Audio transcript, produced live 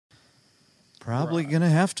Probably going to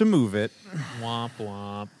have to move it. Womp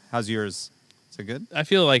womp. How's yours? Is it good? I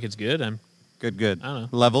feel like it's good. I'm Good. I don't know.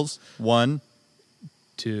 Levels? 1.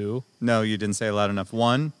 2. No, you didn't say it loud enough.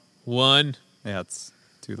 1. 1. Yeah, it's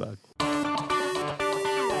too loud.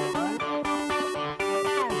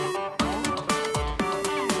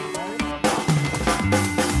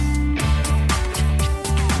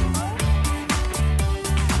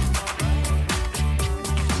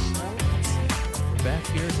 We're back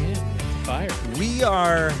here again. Fire. We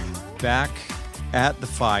are back at the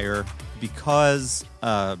fire because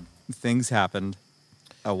things happened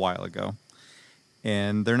a while ago,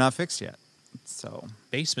 and they're not fixed yet. So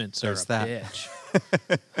Basements are there's a that.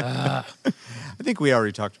 bitch. I think we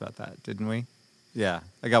already talked about that, didn't we? Yeah.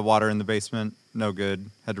 I got water in the basement. No good.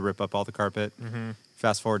 Had to rip up all the carpet. Mm-hmm.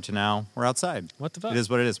 Fast forward to now. We're outside. What the fuck? It is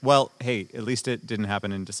what it is. Well, hey, at least it didn't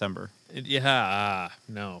happen in December.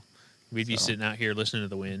 No. We'd be So. sitting out here listening to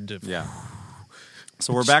the wind. Yeah.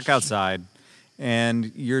 So we're back outside,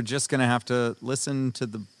 and you're just going to have to listen to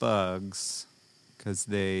the bugs because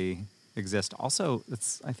they exist. Also,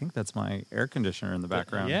 I think that's my air conditioner in the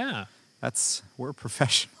background. Yeah. We're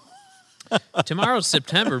professional. Tomorrow's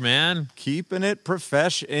September, man. Keeping it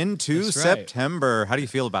profesh into That's right. September. How do you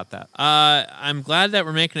feel about that? I'm glad that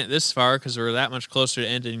we're making it this far because we're that much closer to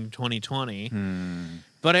ending 2020.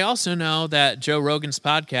 But I also know that Joe Rogan's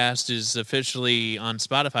podcast is officially on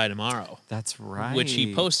Spotify tomorrow, That's right. which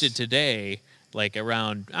he posted today, like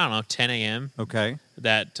around, 10 a.m. Okay.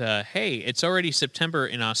 That, hey, it's already September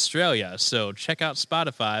in Australia, so check out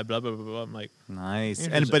Spotify, blah, blah, blah, blah. I'm like, Nice.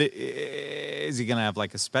 Here's Is he going to have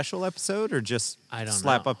like a special episode or just I don't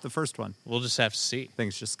slap know. up the first one? we'll just have to see. I think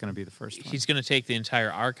it's just going to be the first one. He's going to take the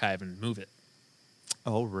entire archive and move it.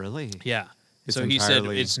 Oh, really? Yeah. It's So he said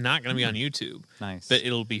entirely- it's not going to be on YouTube. Nice. But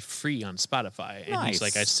it'll be free on Spotify. And he's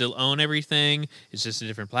like, Nice. I still own everything. It's just a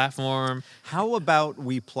different platform. How about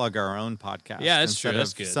we plug our own podcast? Yeah, that's true. instead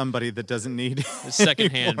That's of good. somebody that doesn't need The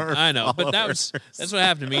secondhand. any more I know. But followers. that's what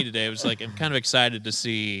happened to me today. It was like, I'm kind of excited to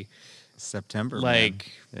see, September.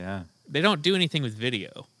 like, man. Yeah. they don't do anything with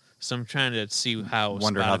video. So I'm trying to see how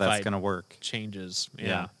Wonder Spotify how that's going to work. changes.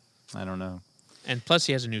 Yeah. I don't know. And plus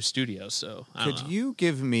he has a new studio. So I don't Could know. you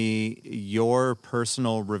give me your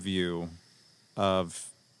personal review of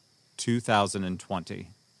 2020?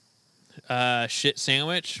 Shit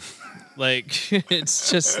sandwich? Like,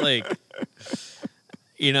 it's just like,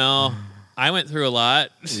 I went through a lot.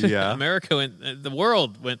 Yeah. The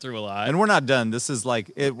world went through a lot. And we're not done. This is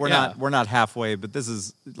like we're Yeah. not halfway, but this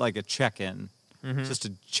is like a check-in. Mm-hmm. Just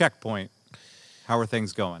a checkpoint. How are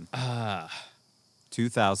things going?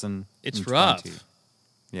 2020. It's rough.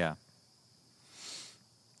 Yeah.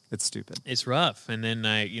 It's stupid. It's rough. And then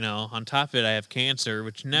on top of it, I have cancer,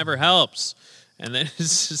 which never helps. And then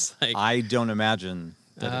it's just like I don't imagine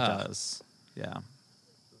that Ah. it does. Yeah.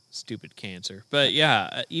 stupid cancer. But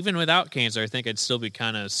yeah, even without cancer, I think I'd still be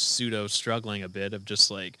kind of pseudo struggling a bit of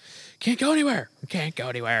just like, can't go anywhere. Can't go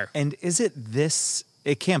anywhere. And is it this?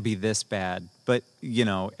 It can't be this bad, but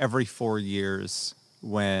every 4 years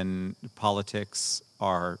when politics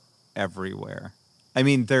are everywhere. I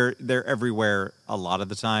mean, they're everywhere a lot of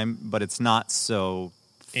the time, but it's not so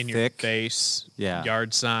In your thick. face, Yeah.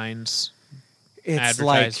 yard signs, It's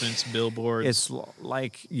advertisements, billboards. It's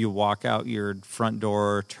like you walk out your front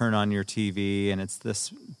door, turn on your TV, and it's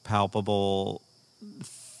this palpable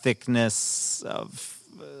thickness of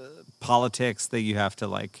politics that you have to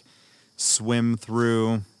like swim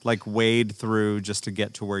through, like wade through just to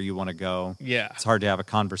get to where you want to go. Yeah. It's hard to have a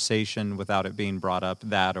conversation without it being brought up,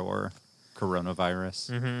 that or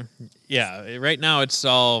coronavirus. Mm-hmm. Yeah, right now it's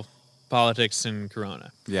all politics and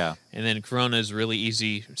Corona. Yeah. And then Corona is really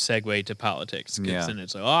easy segue to politics. 'Cause Yeah. then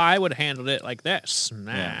it's like, I would have handled it like this.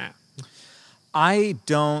 Nah. Yeah. I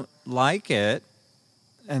don't like it,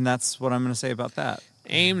 and that's what I'm going to say about that.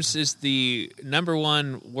 Ames is the number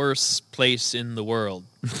one worst place in the world.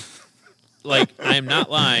 Like, I'm not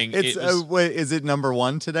lying. It's wait, is it number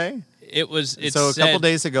 1 today? It's so a couple said-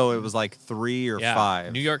 days ago, it was like 3 or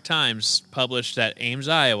 5. New York Times published that Ames,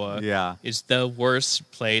 Iowa Yeah. is the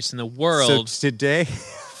worst place in the So world today,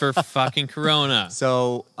 for fucking Corona.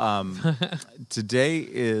 so today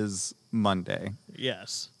is Monday,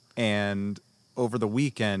 Yes. and over the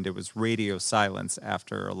weekend it was radio silence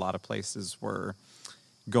after a lot of places were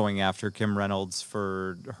going after Kim Reynolds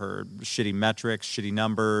for her shitty metrics, shitty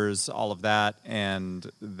numbers, all of that,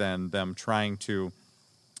 and then them trying to.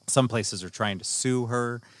 Some places are trying to sue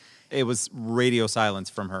her. It was radio silence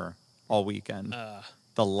from her all weekend.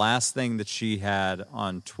 The last thing that she had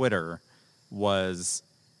on Twitter was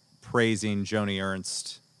praising Joni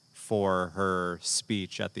Ernst for her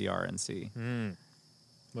speech at the RNC.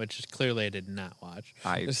 which clearly I did not watch.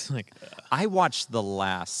 It's like, I watched the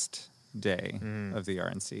last day of the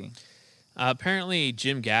RNC. apparently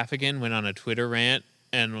Jim Gaffigan went on a Twitter rant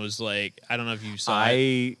and was like, I don't know if you saw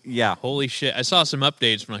it. Yeah. Holy shit. I saw some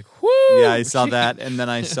updates from like, whoo! Yeah, I saw that, and then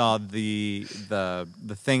I saw the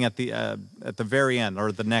thing at the very end,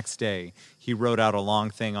 or the next day. He wrote out a long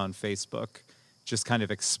thing on Facebook, just kind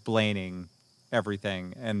of explaining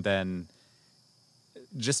everything, and then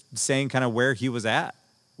just saying kind of where he was at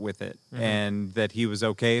with it, and that he was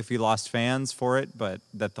okay if he lost fans for it, but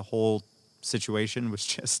that the whole situation was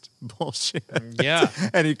just bullshit. Yeah.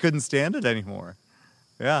 And he couldn't stand it anymore.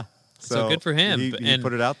 Yeah. So good for him. He And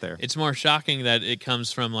put it out there. It's more shocking that it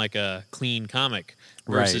comes from like a clean comic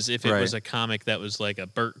versus if it was a comic that was like a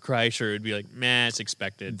Bert Kreischer, it'd be like, man, it's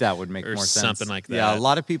expected. That would make or more sense. something like that. Yeah, a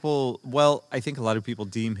lot of people, I think a lot of people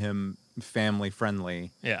deem him family friendly,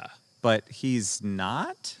 Yeah. but he's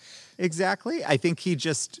not exactly. I think he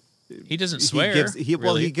doesn't swear.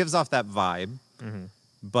 He gives off that vibe.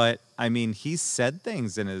 But I mean, he said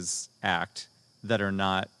things in his act that are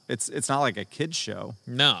not, it's not like a kid's show,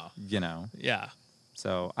 No. Yeah.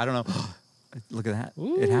 So I don't know. Look at that.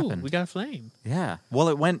 Ooh, it happened. We got a flame. Yeah. Well,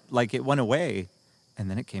 it went away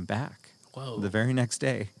and then it came back. Whoa. The very next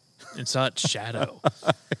day. And saw its shadow.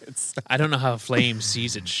 I don't know how a flame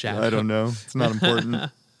sees its shadow. I don't know. It's not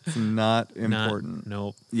important. It's not important.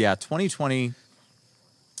 Nope. Yeah, 2020,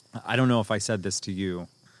 I don't know if I said this to you,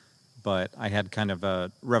 but I had kind of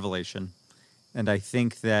a revelation. And I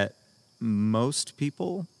think that most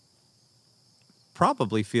people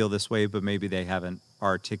probably feel this way, but maybe they haven't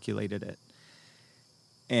articulated it.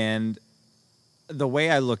 And the way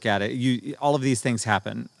I look at it, all of these things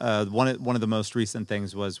happen. One of the most recent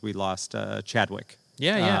things was we lost Chadwick,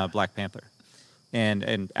 Black Panther,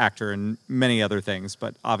 and actor and many other things,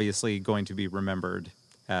 but obviously going to be remembered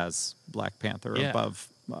as Black Panther above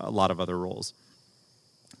a lot of other roles.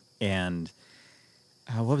 And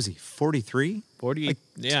what was he, 43? 40,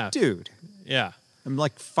 Dude. Yeah. I'm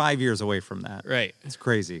like 5 years away from that. Right. It's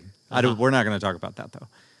crazy. We're not going to talk about that,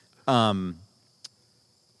 though.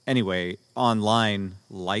 Anyway, online,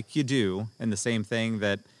 like you do, and the same thing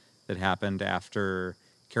that happened after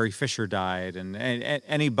Carrie Fisher died, and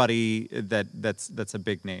anybody that's a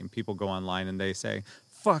big name, people go online and they say,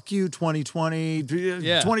 fuck you, 2020.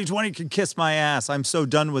 2020 can kiss my ass. I'm so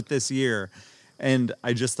done with this year. And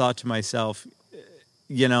I just thought to myself,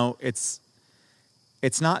 it's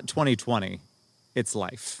not 2020, it's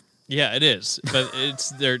life. Yeah, it is. But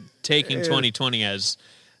they're taking 2020 as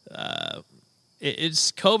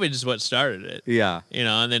it's COVID is what started it. Yeah.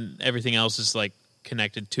 And then everything else is like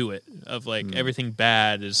connected to it. Of like everything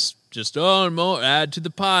bad is just more add to the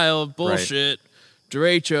pile of bullshit. Right.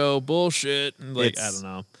 Derecho bullshit. And I don't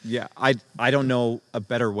know. Yeah, I don't know a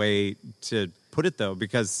better way to put it though,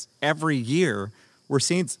 because every year we're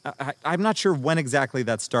seeing. I'm not sure when exactly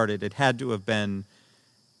that started. It had to have been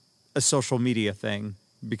a social media thing,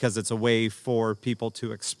 because it's a way for people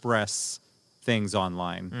to express things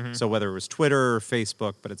online. So whether it was Twitter or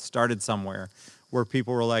Facebook, but it started somewhere where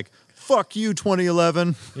people were like, fuck you,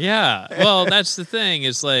 2011. Yeah. Well, that's the thing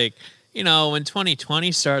is like, when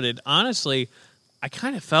 2020 started, honestly, I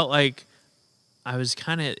kind of felt like I was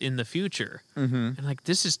kind of in the future. And like,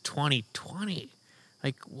 this is 2020.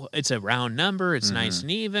 Like, it's a round number. It's nice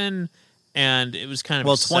and even. And it was kind of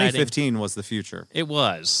exciting. 2015 was the future. It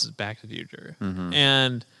was Back to the Future.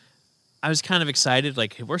 And I was kind of excited.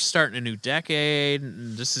 Like, we're starting a new decade.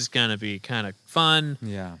 And this is going to be kind of fun.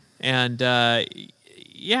 Yeah. And,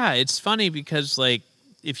 it's funny because, like,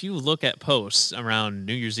 if you look at posts around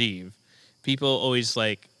New Year's Eve, people always,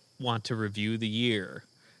 like, want to review the year.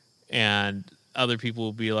 And other people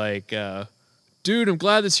will be like, dude, I'm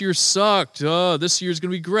glad this year sucked. Oh, this year's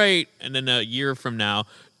going to be great. And then a year from now,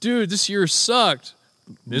 dude, this year sucked.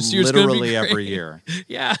 This year's going to be great. Literally every year.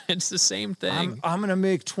 Yeah, it's the same thing. I'm going to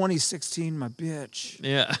make 2016 my bitch.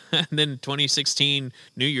 Yeah, and then 2016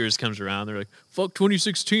 New Year's comes around. They're like, fuck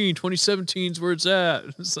 2016, 2017's where it's at.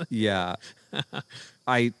 It's like, yeah.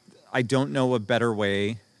 I don't know a better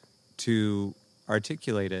way to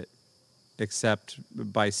articulate it except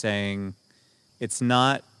by saying it's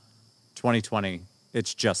not 2020,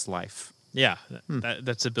 it's just life. Yeah,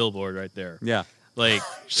 that's a billboard right there. Yeah. Like,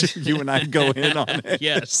 you and I go in on it.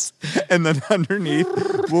 Yes. And then underneath,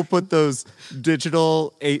 we'll put those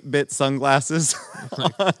digital 8-bit sunglasses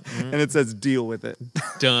on, and it says, deal with it.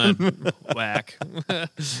 Done. Whack.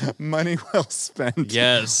 Money well spent.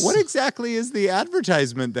 Yes. What exactly is the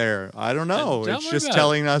advertisement there? I don't know. It's just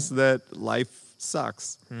telling us that life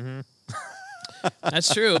sucks.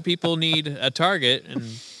 That's true. People need a target, and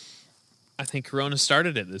I think Corona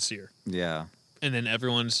started it this year. Yeah. And then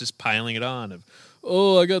everyone's just piling it on of,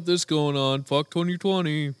 oh, I got this going on. Fuck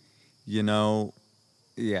 2020. You know,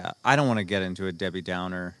 yeah, I don't want to get into a Debbie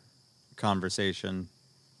Downer conversation,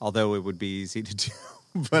 although it would be easy to do,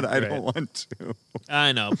 but I don't want to.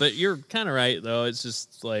 I know, but you're kind of right, though. It's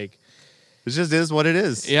just like... It just is what it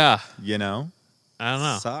is. Yeah. You know? I don't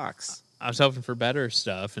know. Sucks. I was hoping for better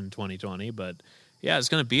stuff in 2020, but yeah, it's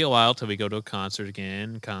going to be a while till we go to a concert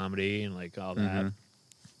again, comedy, and like all that.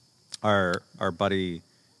 Our buddy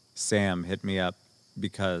Sam hit me up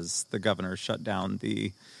because the governor shut down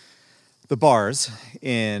the bars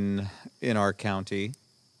in our county.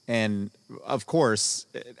 And of course,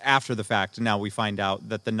 after the fact, now we find out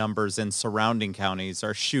that the numbers in surrounding counties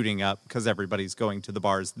are shooting up because everybody's going to the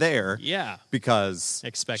bars there. Yeah. Because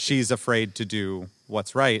Expected. she's afraid to do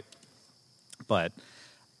what's right. But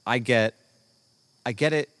I get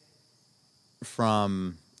it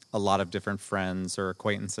from a lot of different friends or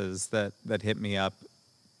acquaintances that hit me up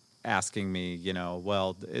asking me, you know,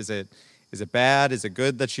 well, is it bad? Is it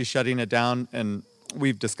good that she's shutting it down? And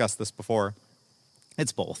we've discussed this before.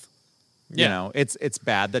 It's both. Yeah. You know, it's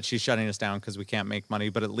bad that she's shutting us down because we can't make money,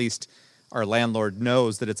 but at least our landlord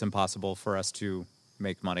knows that it's impossible for us to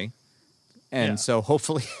make money. And so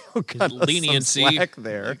hopefully he'll cut us some slack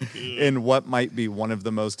there in what might be one of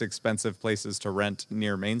the most expensive places to rent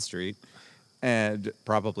near Main Street. And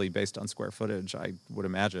probably based on square footage, I would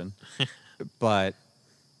imagine. But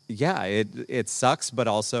yeah, it sucks, but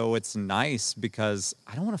also it's nice because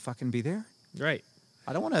I don't want to fucking be there. Right.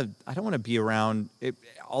 I don't want to be around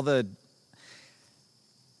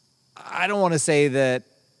I don't want to say that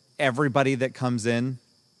everybody that comes in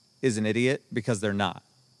is an idiot, because they're not.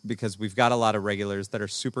 Because we've got a lot of regulars that are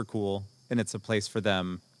super cool and it's a place for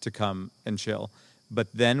them to come and chill. But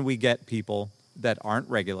then we get people that aren't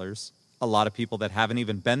regulars, a lot of people that haven't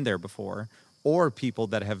even been there before, or people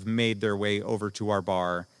that have made their way over to our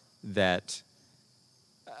bar that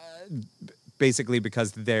basically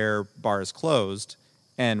because their bar is closed.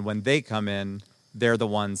 And when they come in, they're the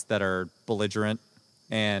ones that are belligerent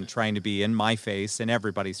and trying to be in my face, in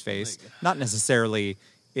everybody's face, not necessarily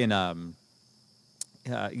in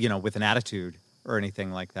with an attitude or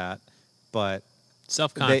anything like that, but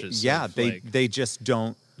self-conscious. They just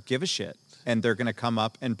don't give a shit, and they're going to come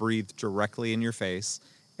up and breathe directly in your face,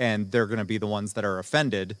 and they're going to be the ones that are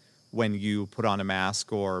offended when you put on a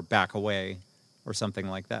mask or back away or something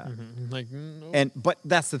like that. Mm-hmm. Like, no. But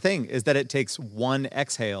that's the thing, is that it takes one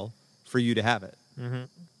exhale for you to have it. Mm-hmm.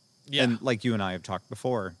 Yeah. And like you and I have talked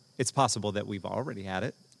before, it's possible that we've already had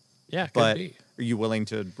it. Yeah, could but be. Are you willing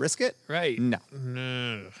to risk it? Right. No.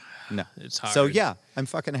 No. It's hard. So yeah, I'm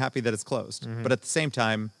fucking happy that it's closed. Mm-hmm. But at the same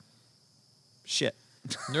time, shit.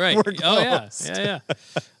 Right. We're closed. Oh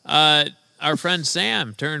yeah. Our friend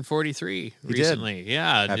Sam turned 43 recently. Did.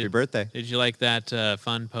 Yeah. Happy birthday. Did you like that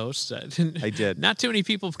fun post? I did. Not too many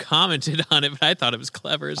people have commented on it, but I thought it was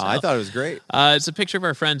clever as hell. I thought it was great. It's a picture of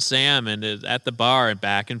our friend Sam, and at the bar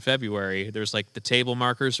back in February, there's like the table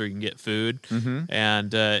markers where you can get food. Mm-hmm.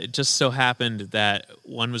 And it just so happened that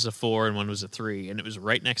one was a 4 and one was a 3, and it was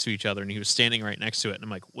right next to each other, and he was standing right next to it. And I'm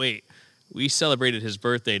like, wait. We celebrated his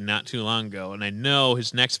birthday not too long ago, and I know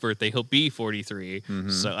his next birthday he'll be 43. Mm-hmm.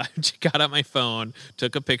 So I got out my phone,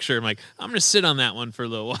 took a picture. I'm like, I'm going to sit on that one for a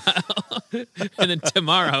little while. And then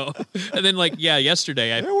tomorrow, and then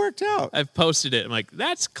yesterday, it worked out. I've posted it. I'm like,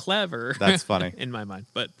 that's clever. That's funny. In my mind,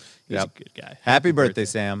 but he's a good guy. Happy birthday,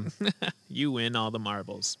 Sam. You win all the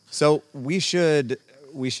marbles. So we should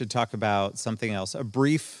talk about something else, a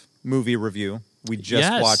brief movie review. We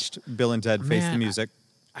just watched Bill and Ted Face the Music.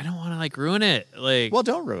 I don't want to ruin it. Well,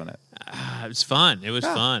 don't ruin it. It was fun. It was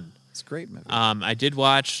fun. It's a great movie. I did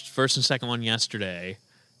watch first and second one yesterday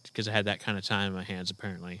because I had that kind of time in my hands.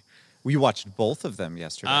 Apparently, we watched both of them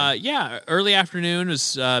yesterday. Early afternoon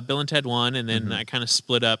was Bill and Ted 1, and then I kind of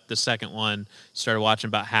split up the second one. Started watching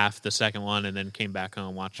about half the second one, and then came back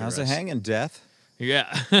home watching. How's it hanging, Death? Yeah.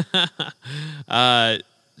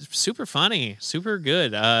 Super funny, super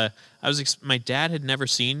good. My dad had never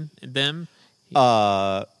seen them.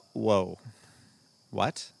 Whoa.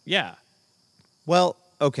 What? Yeah. Well,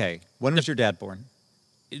 okay. When was your dad born?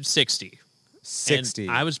 60. 60.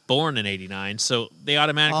 And I was born in 89, so they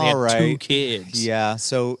automatically had 2 kids. Yeah,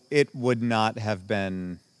 so it would not have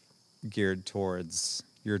been geared towards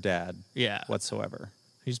your dad whatsoever.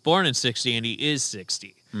 He's born in 60, and he is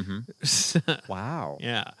 60. Mm-hmm. Wow.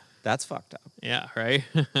 Yeah. That's fucked up. Yeah, right.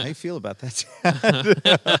 How do you feel about that?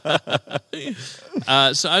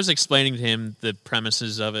 So I was explaining to him the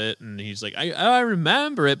premises of it, and he's like, I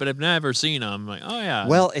remember it, but I've never seen them. I'm like, oh, yeah.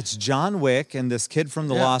 Well, it's John Wick and this kid from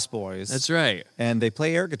the Yeah. Lost Boys. That's right. And they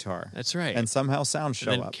play air guitar. That's right. And somehow sounds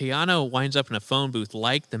show And then up. Keanu winds up in a phone booth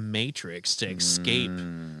like the Matrix to escape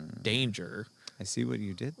danger. I see what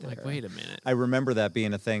you did there. Like, wait a minute. I remember that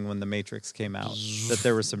being a thing when The Matrix came out, that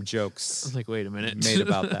there were some jokes Like, wait a minute. made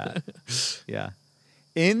about that. Yeah.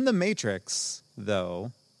 In The Matrix,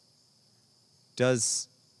 though, does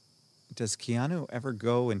Keanu ever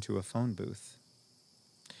go into a phone booth?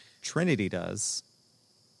 Trinity does.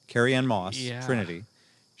 Carrie Ann Moss, Yeah. Trinity.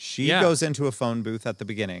 She Yeah. goes into a phone booth at the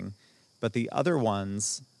beginning, but the other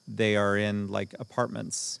ones, they are in like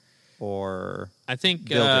apartments or I think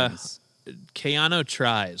buildings, Keanu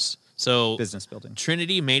tries. So business buildings.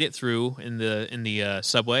 Trinity made it through in the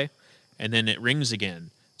subway, and then it rings again.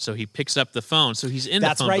 So he picks up the phone. So he's in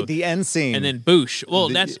That's the phone right, booth. the end scene. And then boosh. Well,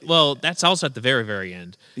 The- that's also at the very, very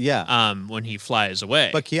end. Yeah. When he flies away.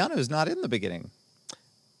 But Keanu's not in the beginning.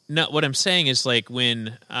 No, what I'm saying is like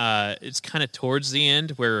when it's kind of towards the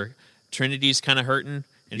end where Trinity's kind of hurting,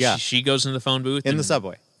 and Yeah. she goes in the phone booth In the and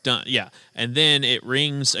subway. done, yeah, and then it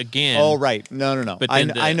rings again. Oh, right. No. But I,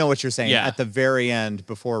 then I know what you're saying. yeah. At the very end,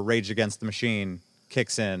 before Rage Against the Machine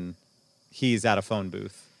kicks in, he's at a phone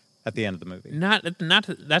booth at the end of the movie. Not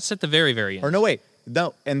that's at the very, very end. Or no, wait.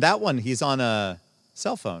 No, in that one, he's on a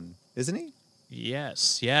cell phone, isn't he?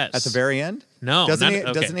 Yes. At the very end? No, Doesn't not- he?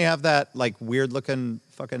 okay. Doesn't he have that like weird looking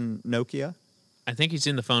fucking Nokia? I think he's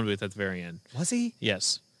in the phone booth at the very end. Was he?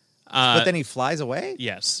 Yes. But then he flies away.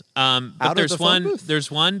 Yes. Out But of there's the phone one. booth? There's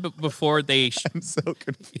one before they. I'm so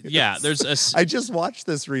confused. Yeah. There's a. I just watched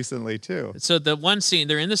this recently too. So the one scene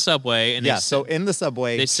they're in the subway and Yeah. they So in the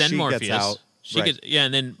subway, they send she Morpheus. gets out. She Right. gets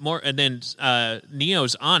and then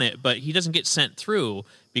Neo's on it, but he doesn't get sent through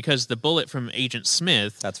because the bullet from Agent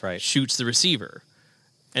Smith. That's right. Shoots the receiver,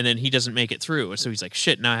 and then he doesn't make it through. So he's like,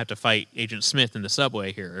 "Shit! Now I have to fight Agent Smith in the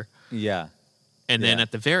subway here." Yeah. And then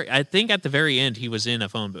Yeah. I think at the very end, he was in a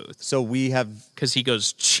phone booth So we have because he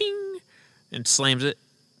goes ching and slams it.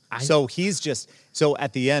 So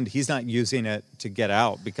at the end, he's not using it to get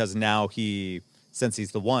out because now since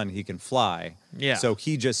he's the one, he can fly. Yeah. So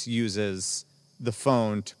he just uses the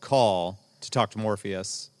phone to call to talk to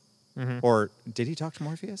Morpheus. Or did he talk to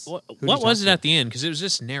Morpheus? What Who did he was talk it to? at the end? Because it was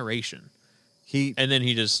just narration, He and then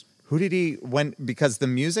he just who did he because the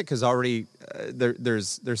music is already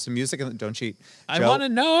there's some music in don't cheat. I Joe, wanna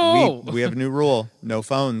know. We have a new rule: no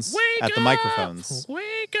phones wake at the up! microphones.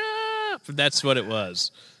 Wake up! That's what it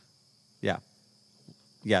was.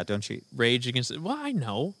 Yeah, don't cheat. Rage Against. Well, I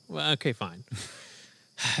know. Well, okay, fine.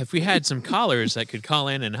 If we had some callers that could call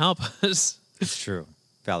in and help us. It's true.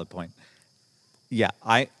 Valid point. Yeah,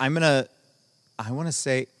 I want to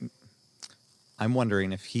say, I'm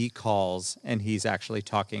wondering if he calls and he's actually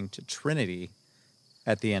talking to Trinity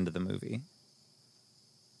at the end of the movie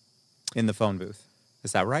in the phone booth.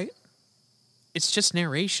 Is that right? It's just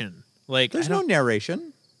narration. Like There's I no don't-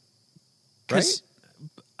 narration, right? 'cause,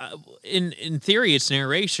 in theory, it's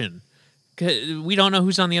narration. 'Cause we don't know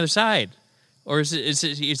who's on the other side, or is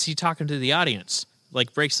he talking to the audience?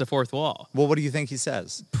 Like breaks the fourth wall. Well, what do you think he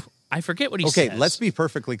says? I forget what he Okay, says. let's be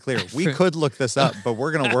perfectly clear. We could look this up, but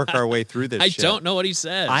we're going to work our way through this I shit. don't know what he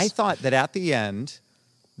says. I thought that at the end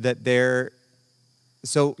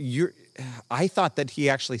I thought that he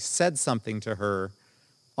actually said something to her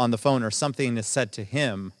on the phone or something is said to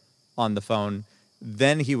him on the phone,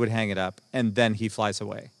 then he would hang it up and then he flies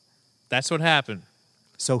away. That's what happened.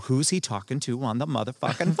 So who's he talking to on the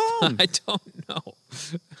motherfucking phone? I don't know.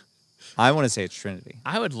 I want to say it's Trinity.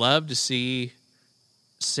 I would love to see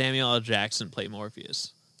Samuel L. Jackson play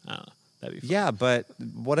Morpheus. I don't know. That'd be fun. Yeah, but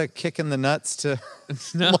what a kick in the nuts to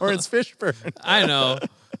No. Lawrence Fishburne. I know,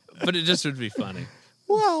 but it just would be funny.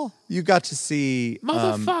 Well, you got to see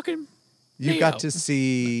Motherfucking you Neo. got to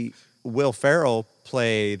see Will Ferrell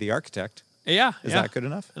play the architect. Yeah. Is yeah. that good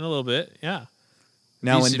enough? In a little bit, yeah.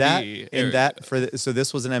 Now Used in to that be in Eric. that for the, so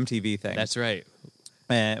this was an MTV thing. That's right.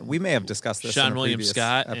 We may have discussed this. in Sean a William previous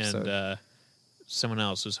Scott episode. and someone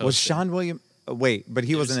else was hosting. Was Sean William? Wait, but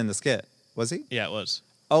he It was- wasn't in the skit, was he? Yeah, it was.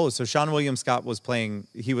 Oh, so Sean William Scott was playing.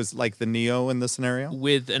 He was like the Neo in the scenario.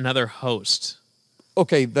 With another host.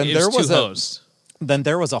 Okay, then It there was was two a hosts. then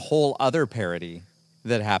there was a whole other parody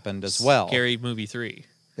that happened as well. Scary Movie 3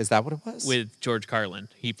 Is that what it was? with George Carlin.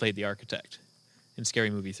 He played the architect in Scary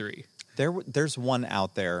Movie 3. There's one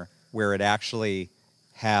out there where it actually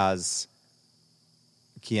has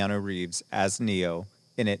Keanu Reeves as Neo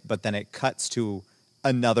in it, but then it cuts to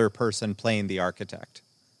another person playing the architect.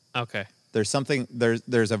 Okay.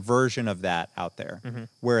 There's a version of that out there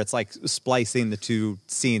where it's like splicing the two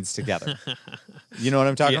scenes together. You know what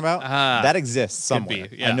I'm talking about? That exists somewhere.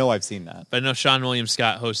 be, yeah. I know I've seen that. But I know Sean William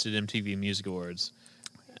Scott hosted MTV Music Awards.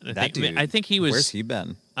 And I think he was. Where's he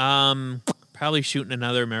been? Probably shooting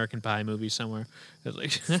another American Pie movie somewhere. I was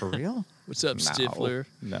like, For real? What's up, Stifler?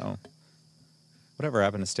 No. Whatever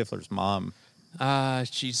happened to Stifler's mom?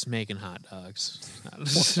 She's making hot dogs. I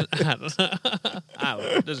don't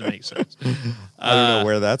know. It doesn't make sense. I don't know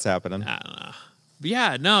where that's happening. I don't know. But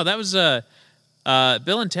yeah, no, that was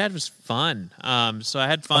Bill and Ted was fun. So I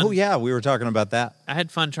had fun. Oh yeah, we were talking about that. I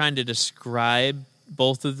had fun trying to describe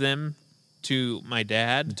both of them to my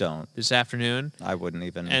dad. Don't. This afternoon. I wouldn't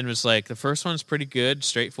even. And was like, the first one's pretty good,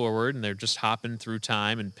 straightforward, and they're just hopping through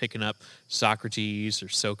time and picking up Socrates or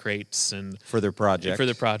Socrates and for their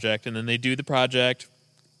project. And then they do the project.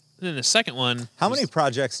 And then the second one. How many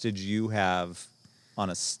projects did you have on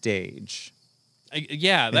a stage?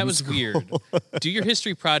 That was weird. Do your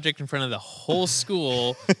history project in front of the whole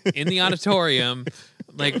school in the auditorium.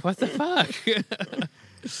 Like, what the fuck?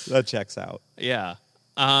 That checks out. Yeah.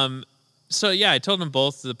 So, yeah, I told them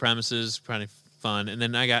both the premises, pretty fun. And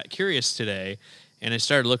then I got curious today, and I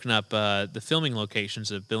started looking up the filming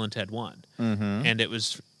locations of Bill and Ted 1. Mm-hmm.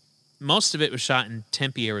 And most of it was shot in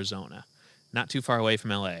Tempe, Arizona, not too far away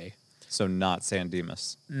from L.A. So not San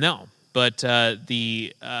Dimas. No, but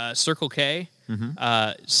the Circle K,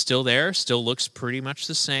 still there, still looks pretty much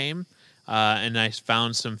the same. And I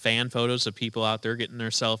found some fan photos of people out there getting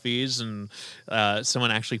their selfies, and someone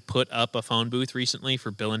actually put up a phone booth recently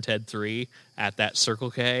for Bill and Ted 3 at that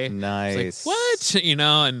Circle K. Nice. Like, what?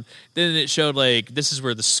 And then it showed like this is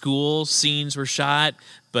where the school scenes were shot,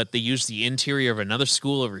 but they used the interior of another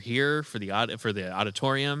school over here for the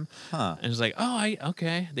auditorium. Huh. And it was like,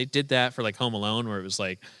 okay. They did that for like Home Alone, where it was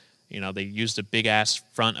like, they used a big-ass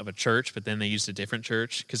front of a church, but then they used a different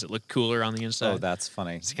church because it looked cooler on the inside. Oh, that's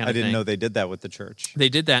funny. I didn't know they did that with the church. They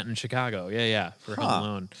did that in Chicago. Yeah, for Home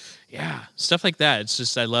Alone. Yeah, stuff like that. It's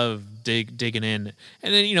just I love digging in.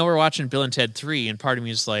 And then, we're watching Bill and Ted 3, and part of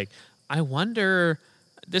me is like, I wonder,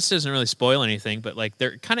 this doesn't really spoil anything, but like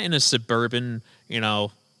they're kind of in a suburban,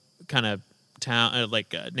 kind of town,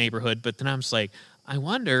 neighborhood. But then I'm just like, I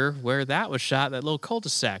wonder where that was shot, that little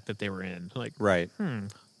cul-de-sac that they were in. Like, right.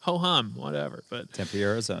 Ho-hum, whatever. But Tempe,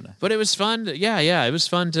 Arizona. But it was fun. It was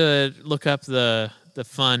fun to look up the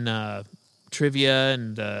fun trivia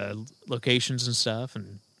and locations and stuff.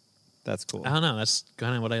 And that's cool. I don't know. That's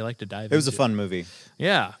kind of what I like to dive into. It was a fun movie.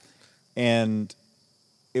 Yeah. And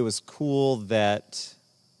it was cool that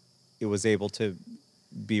it was able to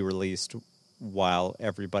be released while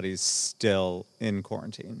everybody's still in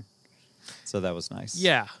quarantine. So that was nice.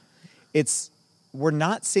 Yeah. We're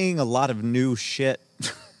not seeing a lot of new shit.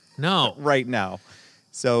 No. Right now.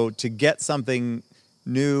 So to get something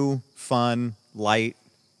new, fun, light,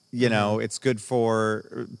 it's good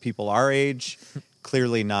for people our age.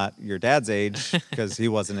 Clearly not your dad's age because he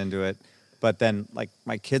wasn't into it. But then, like,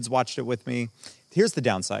 my kids watched it with me. Here's the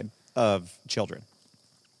downside of children.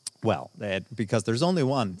 Well, because there's only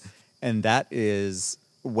one. And that is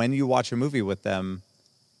when you watch a movie with them,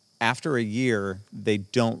 after a year, they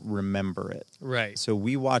don't remember it. Right. So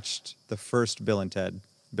we watched the first Bill and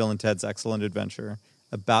Ted's Excellent Adventure,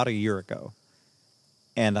 about a year ago.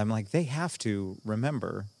 And I'm like, they have to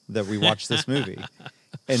remember that we watched this movie.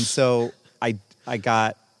 And so I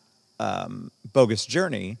got Bogus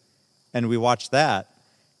Journey, and we watched that.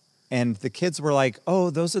 And the kids were like,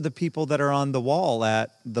 oh, those are the people that are on the wall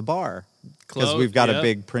at the bar. Because we've got a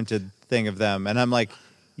big printed thing of them. And I'm like,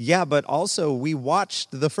 yeah, but also we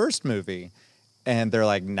watched the first movie. And they're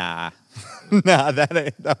like, nah,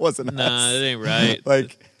 that wasn't us. Nah, that ain't right.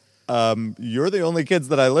 Like, you're the only kids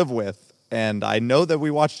that I live with, and I know that we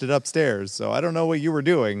watched it upstairs, so I don't know what you were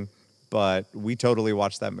doing, but we totally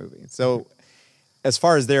watched that movie. So as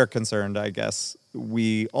far as they're concerned, I guess,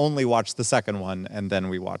 we only watched the second one, and then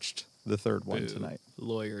we watched the third one tonight.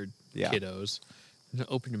 Lawyered kiddos.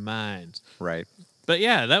 Open your minds. Right. But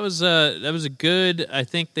yeah, that was a good, I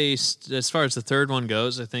think as far as the third one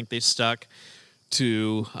goes, I think they stuck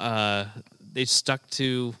to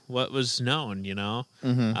what was known, and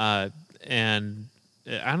I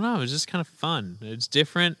don't know, it was just kind of fun. It's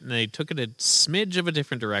different, and they took it a smidge of a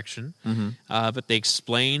different direction, but they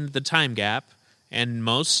explained the time gap, and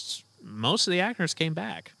most of the actors came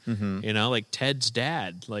back. Like Ted's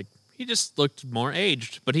dad, like he just looked more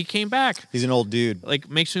aged, but he came back. He's an old dude. Like,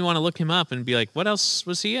 makes me want to look him up and be like, what else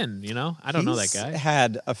was he in? I don't know that guy. He's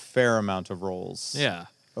had a fair amount of roles. Yeah.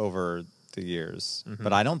 Over the years,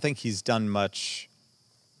 but I don't think he's done much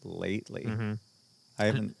lately.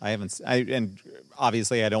 And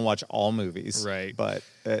obviously I don't watch all movies, Right. But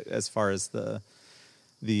as far as the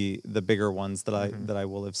bigger ones that I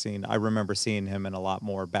will have seen, I remember seeing him in a lot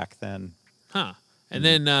more back then. Huh. And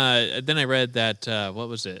then I read that what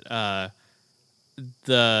was it?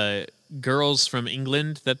 The girls from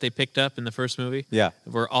England that they picked up in the first movie. Yeah.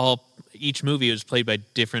 Were each movie was played by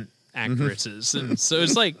different actresses, and so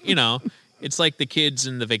it's like it's like the kids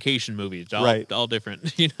in the Vacation movies, all different.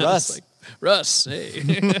 Russ. It's like, Russ,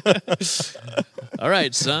 hey, all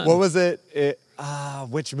right, son. What was it?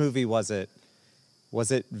 Which movie was it?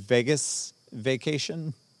 Was it Vegas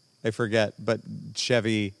Vacation? I forget, but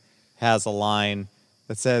Chevy has a line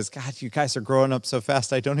that says, "God, you guys are growing up so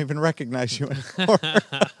fast, I don't even recognize you anymore."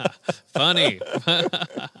 Funny.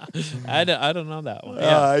 I don't know that one.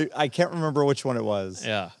 Yeah. I can't remember which one it was.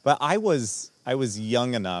 Yeah. But I was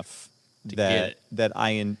young enough get that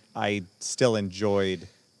I still enjoyed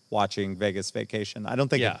watching Vegas Vacation. I don't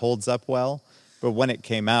think it holds up well, but when it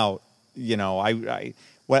came out,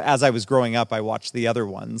 as I was growing up, I watched the other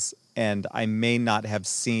ones, and I may not have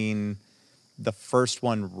seen the first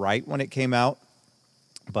one right when it came out,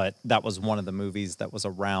 but that was one of the movies that was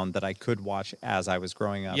around that I could watch as I was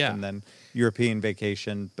growing up. Yeah. And then European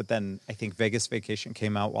Vacation, but then I think Vegas Vacation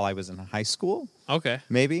came out while I was in high school, Okay.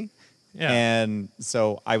 maybe. Yeah. And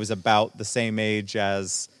so I was about the same age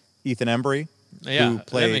as Ethan Embry, Yeah,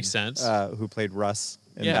 that makes sense. who played Russ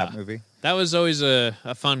in that movie. That was always a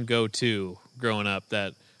fun go-to growing up.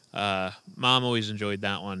 That Mom always enjoyed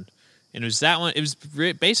that one, and it was that one. It was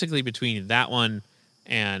basically between that one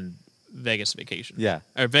and Vegas Vacation. Yeah.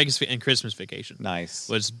 Or Vegas and Christmas Vacation. Nice.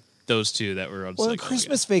 Was those two that were. Well,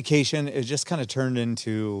 Christmas Vacation, it just kind of turned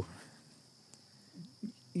into,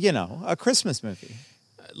 a Christmas movie.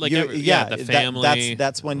 Like the family.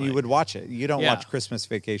 That's when you would watch it. You don't Yeah. watch Christmas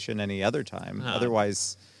Vacation any other time. No.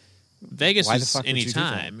 Otherwise, Vegas why the was fuck would any you do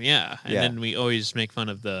that? time, yeah. And Yeah. then we always make fun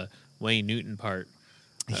of the Wayne Newton part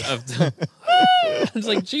of the. It's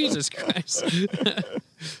like Jesus Christ.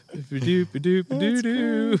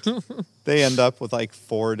 they end up with like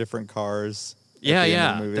 4 different cars. at Yeah, the end of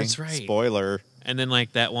yeah, the movie. that's right. Spoiler. And then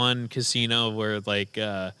like that one casino where like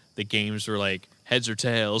the games were like heads or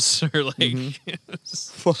tails or like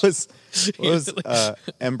What was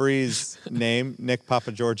Embry's name? Nick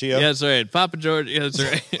Papagiorgio? yeah, that's right, Papa George. Yeah, that's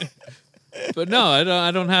right. But no,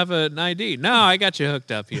 I don't have an ID. No, I got you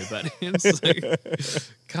hooked up here, buddy. It's like,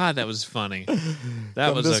 God, that was funny. That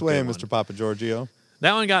Come was this a way, good one. Mr. Papagiorgio.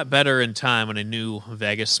 That one got better in time when I knew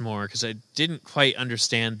Vegas more because I didn't quite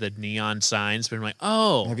understand the neon signs. But I'm like,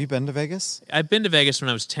 oh, Have you been to Vegas? I've been to Vegas when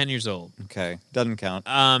I was 10 years old. Okay, doesn't count.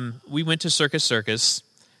 We went to Circus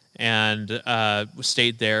and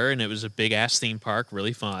stayed there, and it was a big ass theme park,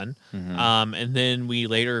 really fun. And then we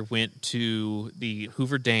later went to the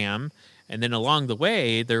Hoover Dam, and then along the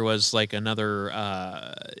way there was like another.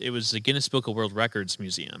 It was the Guinness Book of World Records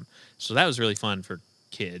Museum, so that was really fun for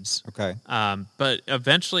kids. Okay. But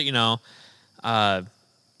eventually, I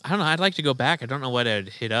don't know. I'd like to go back. I don't know what I'd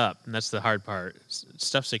hit up, and that's the hard part.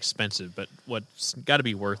 Stuff's expensive, but what's got to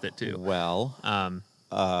be worth it too. Well, I'm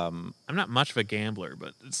not much of a gambler,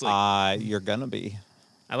 but it's like you're gonna be.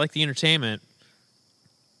 I like the entertainment.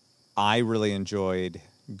 I really enjoyed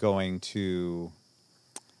going to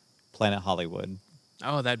Planet Hollywood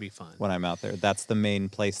Oh, that'd be fun. when I'm out there. That's the main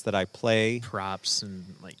place that I play. Props and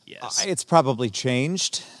like yes. It's probably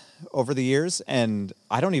changed over the years, and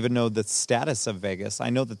I don't even know the status of Vegas. I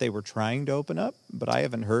know that they were trying to open up, but I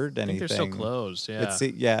haven't heard I anything. think they're still closed.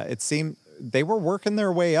 Yeah. It seemed they were working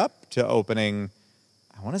their way up to opening.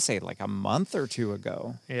 I want to say like a month or 2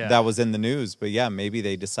 ago. Yeah. That was in the news, but yeah, maybe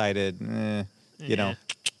they decided, Yeah.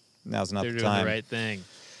 now's not They're the doing time. the right thing.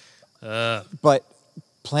 But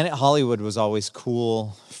Planet Hollywood was always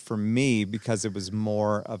cool for me because it was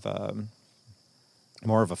more of a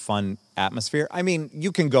fun atmosphere. I mean,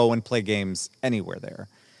 you can go and play games anywhere there,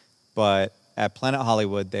 but at Planet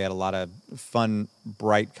Hollywood, they had a lot of fun,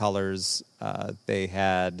 bright colors. They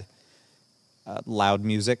had loud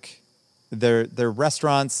music. Their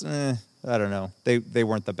restaurants, I don't know, they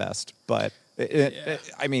weren't the best, but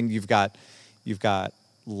I mean, you've got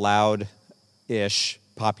loud-ish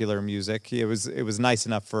popular music. It was nice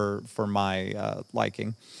enough for my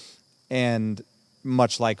liking, and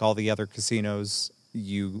much like all the other casinos,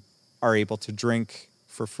 you are able to drink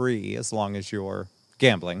for free as long as you're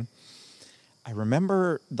gambling. I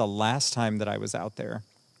remember the last time that I was out there.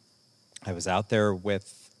 I was out there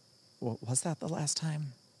with, was that the last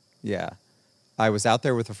time? Yeah. I was out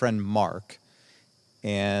there with a friend, Mark,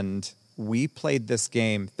 and we played this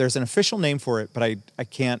game. There's an official name for it, but I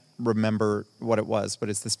can't remember what it was, but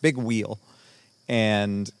it's this big wheel,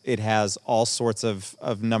 and it has all sorts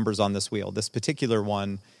of numbers on this wheel. This particular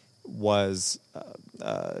one was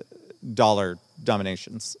dollar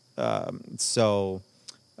denominations, dollar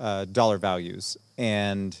values,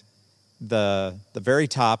 and the very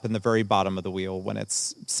top and the very bottom of the wheel, when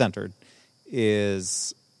it's centered,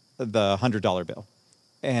 is the $100 bill,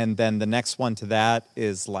 and then the next one to that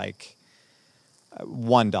is like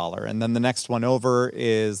 $1, and then the next one over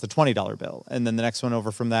is the $20 bill, and then the next one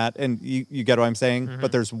over from that, and you get what I'm saying? Mm-hmm.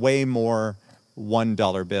 But there's way more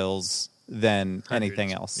 $1 bills than Hundreds.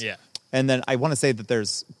 anything else. Yeah. And then I want to say that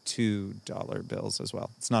there's $2 bills as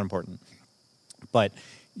well. It's not important. But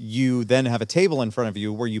you then have a table in front of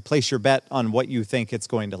you where you place your bet on what you think it's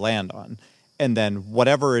going to land on. And then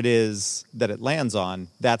whatever it is that it lands on,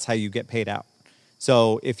 that's how you get paid out.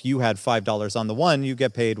 So if you had $5 on the one, you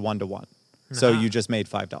get paid 1 to 1. So you just made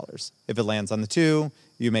 $5. If it lands on the two,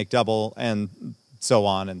 you make double, and so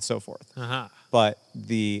on and so forth. But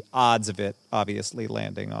the odds of it obviously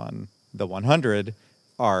landing on the 100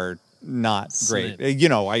 are not great. You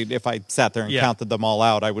know, if I sat there and counted them all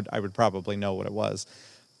out, I would probably know what it was.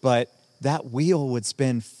 But that wheel would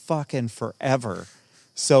spin fucking forever.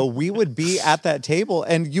 So we would be at that table,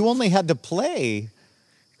 and you only had to play,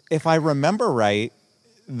 if I remember right,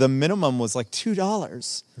 the minimum was like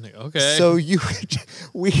 $2. Okay. So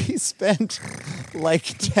we spent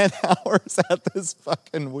like 10 hours at this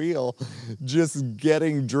fucking wheel just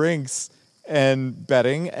getting drinks and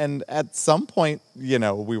betting, and at some point, you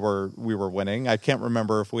know, we were winning. I can't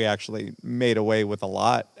remember if we actually made away with a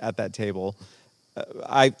lot at that table.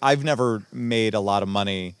 I've never made a lot of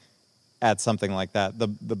money at something like that.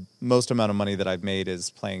 The most amount of money that I've made is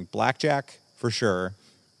playing blackjack for sure,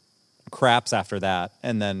 craps after that,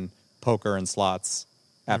 and then poker and slots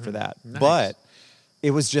after that. Nice. But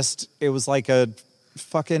it was like a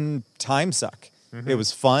fucking time suck. It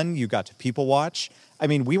was fun. You got to people watch. I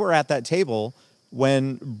mean, we were at that table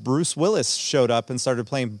when Bruce Willis showed up and started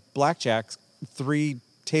playing blackjack 3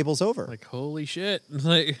 tables over. Like, holy shit.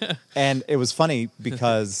 And it was funny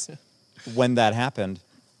because when that happened,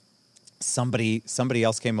 somebody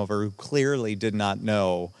else came over who clearly did not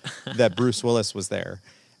know that Bruce Willis was there.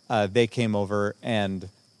 They came over, and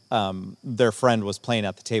their friend was playing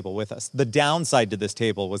at the table with us. The downside to this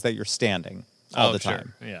table was that you're standing all the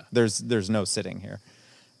time. Sure. Yeah. There's no sitting here.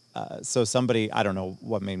 So somebody, I don't know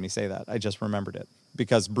what made me say that. I just remembered it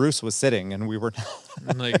because Bruce was sitting and we were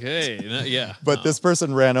not. Like, hey, yeah. But this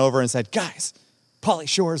person ran over and said, "Guys, Pauly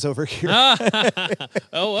Shore's over here."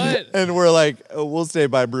 Oh, what? And we're like, "Oh, we'll stay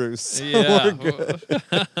by Bruce." Yeah. We're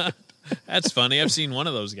good. That's funny. I've seen one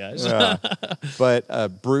of those guys. Yeah.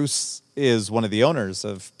 But Bruce is one of the owners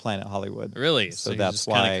of Planet Hollywood. Really? So he that's just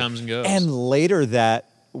why. kind of comes and goes. And later that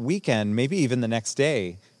weekend, maybe even the next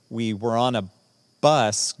day, we were on a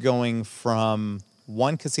bus going from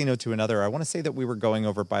one casino to another. I want to say that we were going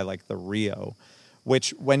over by like the Rio,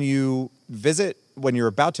 which when you're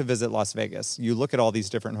about to visit Las Vegas, you look at all these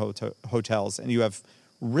different hotels and you have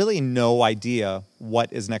really no idea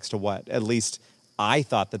what is next to what. At least I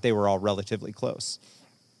thought that they were all relatively close.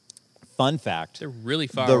 Fun fact. They're really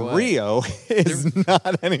far away. The Rio is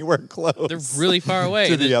not anywhere close. They're really far away.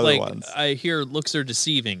 To the other ones. I hear looks are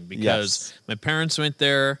deceiving because my parents went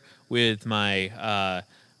there with my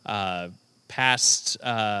past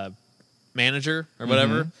manager or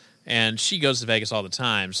whatever, and she goes to Vegas all the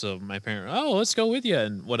time. So my parents, let's go with you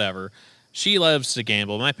and whatever. She loves to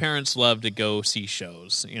gamble. My parents love to go see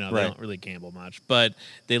shows. You know, they don't really gamble much. But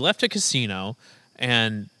they left a casino,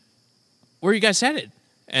 and where are you guys headed?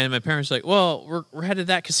 And my parents were like, well, we're headed to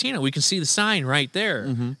that casino. We can see the sign right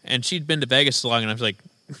there. And she'd been to Vegas long, and I was like,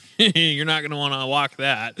 you're not going to want to walk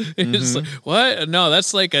that. It's like, what? No,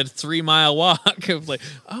 that's like a 3-mile walk. Of like,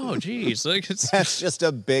 oh, geez. Like, that's just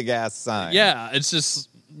a big-ass sign. Yeah, it's just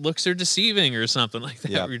looks are deceiving or something like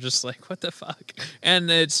that. You're just like, what the fuck? And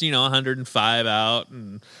it's, 105 out.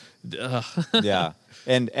 And yeah,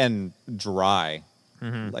 and dry.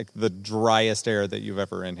 Like the driest air that you've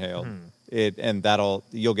ever inhaled.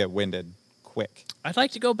 You'll get winded quick. I'd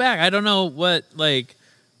like to go back. I don't know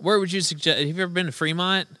where would you suggest? Have you ever been to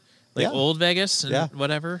Fremont? Old Vegas and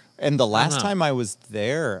whatever? And the last time I was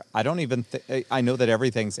there, I don't even I know that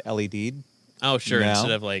everything's LED'd. Oh, sure. Now,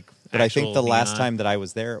 instead of but I think the last time that I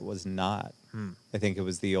was there, it was not. I think it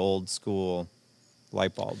was the old school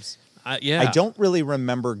light bulbs. Yeah. I don't really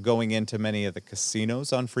remember going into many of the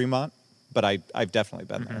casinos on Fremont, but I've definitely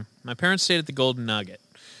been there. My parents stayed at the Golden Nugget.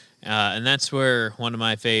 And that's where one of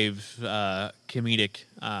my fave comedic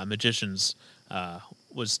magicians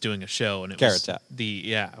was doing a show, and it Carrot was Top.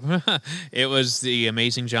 it was the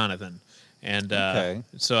Amazing Jonathan, And Okay.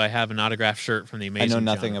 so I have an autographed shirt from the I Amazing know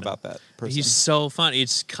nothing Jonathan. about that person. He's so fun.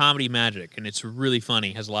 It's comedy magic, and it's really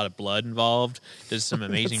funny. Has a lot of blood involved. Does some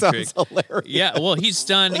amazing Sounds tricks. hilarious. Yeah, well, he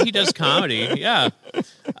does comedy. Yeah.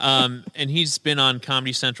 And he's been on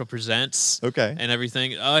Comedy Central Presents. Okay. And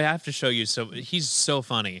everything. Oh, I have to show you. So he's so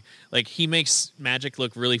funny. Like, he makes magic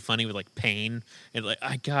look really funny with like pain. And like,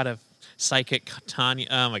 I gotta psychic Tanya.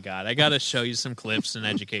 Oh my God. I gotta show you some clips and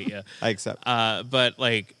educate you. I accept. But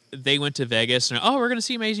like, they went to Vegas and we're gonna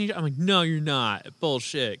see Amazing. I'm like, no, you're not.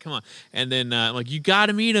 Bullshit. Come on. And then I'm like, you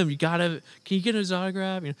gotta meet him. Can you get his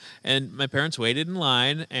autograph? You know? And my parents waited in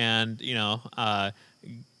line and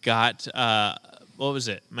got what was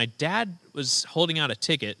it? My dad was holding out a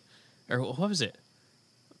ticket, or what was it?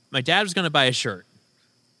 My dad was gonna buy a shirt,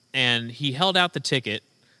 and he held out the ticket,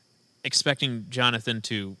 expecting Jonathan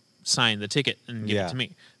to sign the ticket and give it to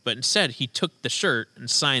me. But instead, he took the shirt and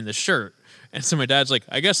signed the shirt. And so my dad's like,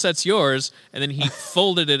 I guess that's yours. And then he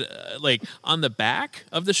folded it like on the back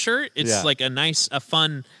of the shirt. It's like a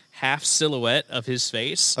fun half silhouette of his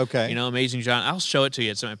face. Okay. You know, Amazing John. I'll show it to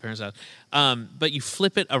you. It's at my parents' house. But you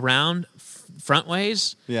flip it around front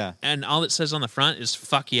ways. Yeah. And all it says on the front is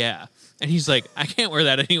fuck yeah. And he's like, I can't wear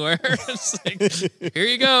that anywhere. It's like, here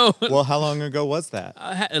you go. Well, how long ago was that?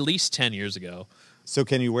 At least 10 years ago. So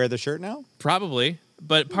can you wear the shirt now? Probably.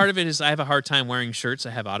 But part of it is I have a hard time wearing shirts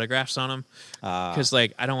that have autographs on them because,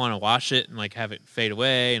 like, I don't want to wash it and like have it fade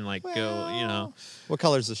away and like go, you know. What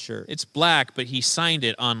color's the shirt? It's black, but he signed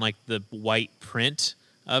it on like the white print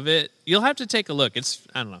of it. You'll have to take a look. I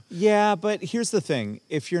don't know. Yeah, but here's the thing: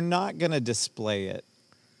 if you're not gonna display it,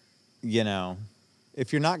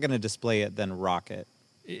 if you're not gonna display it, then rock it.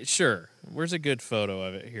 Sure. Where's a good photo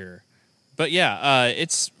of it here? But yeah,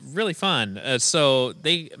 it's really fun. So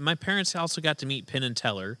my parents also got to meet Penn and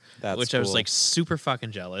Teller, which I was cool. like super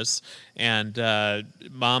fucking jealous. And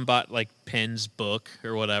Mom bought like Penn's book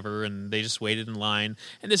or whatever, and they just waited in line.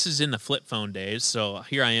 And this is in the flip phone days, so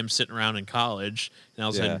here I am sitting around in college, and all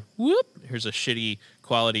of a sudden, whoop! Here's a shitty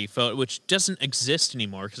quality photo, which doesn't exist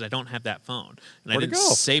anymore because I don't have that phone, and Where'd I it didn't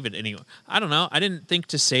go? save it anywhere. I don't know. I didn't think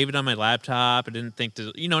to save it on my laptop. I didn't think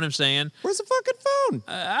to, you know what I'm saying? Where's the fucking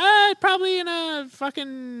phone? Probably in a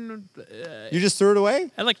fucking You just threw it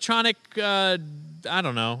away, electronic. I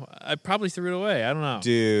don't know. I probably threw it away. I don't know.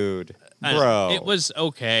 dude, I- bro. it was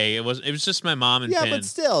okay. It was just my mom and yeah, Penn. but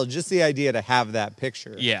still, just the idea to have that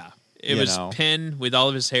picture. Yeah. It You was know. Penn with all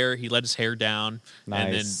of his hair. He let his hair down. And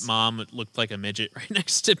then Nice. Mom looked like a midget right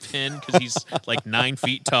next to Penn because he's like 9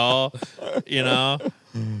 feet tall, you know?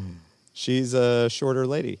 She's a shorter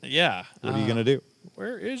lady. Yeah. What are you gonna do?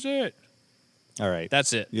 Where is it? All right,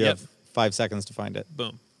 That's it. you Yep. have 5 seconds to find it.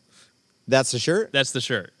 Boom. That's the shirt. That's the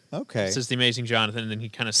shirt. Okay. It says The Amazing Jonathan, and then he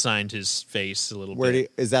kind of signed his face a little Where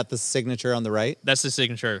bit. is that the signature on the right? That's the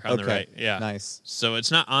signature on the Okay. right. Yeah. Nice. So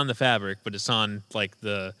it's not on the fabric, but it's on like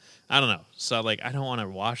I don't know. So like, I don't want to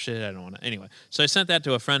wash it. I don't want to, anyway. So I sent that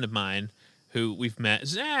to a friend of mine who we've met,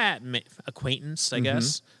 acquaintance, I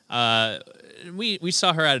Mm-hmm. guess. We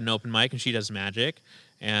saw her at an open mic and she does magic.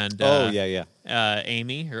 And, yeah.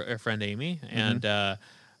 Amy, her friend Amy. Mm-hmm.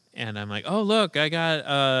 And I'm like, oh, look, I got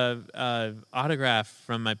a autograph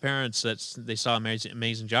from my parents that they saw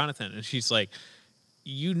Amazing Jonathan. And she's like,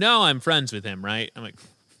 you know I'm friends with him, right? I'm like,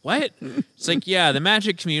 what? It's like, yeah, the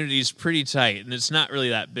magic community is pretty tight, and it's not really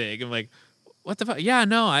that big. I'm like, what the fuck? Yeah,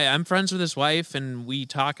 no, I'm friends with his wife, and we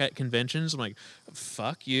talk at conventions. I'm like,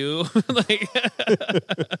 fuck you. Like,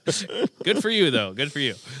 good for you, though. Good for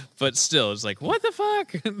you. But still, it's like, what the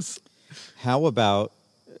fuck? How about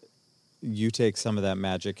you take some of that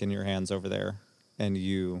magic in your hands over there and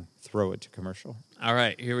you throw it to commercial? All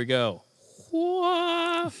right, here we go.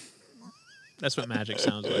 Wah. That's what magic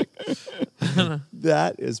sounds like.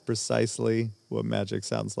 That is precisely what magic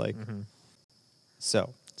sounds like. Mm-hmm.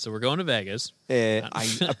 So, So we're going to Vegas.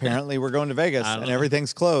 apparently we're going to Vegas I don't and know.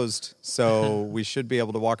 everything's closed, so we should be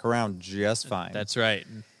able to walk around just fine. That's right.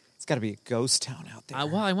 It's got to be a ghost town out there.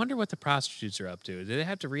 Well, I wonder what the prostitutes are up to. Do they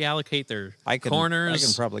have to reallocate their I can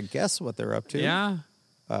corners? probably guess what they're up to. Yeah.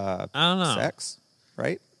 I don't know. Sex,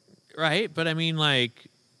 right? Right, but I mean, like,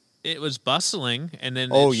 it was bustling, and then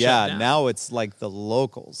Oh it shut yeah, down. now it's like the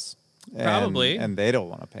locals. Probably. And they don't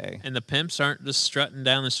want to pay. And the pimps aren't just strutting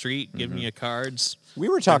down the street Mm-hmm. giving you cards. We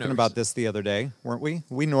were talking no about reason. this the other day, weren't we?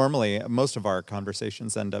 We normally, most of our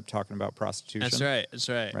conversations end up talking about prostitution. That's right. That's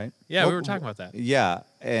right. Right? Yeah, we What- were talking about that. Yeah,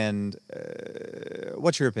 and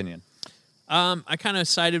what's your opinion? I kind of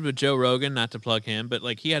sided with Joe Rogan, not to plug him, but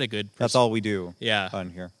like he had a good. That's all we do Yeah, on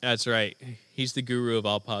here. that's right. He's the guru of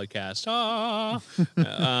all podcasts. Ah.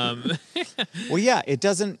 Well, yeah, it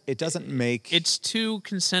doesn't make It's two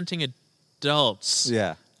consenting adults.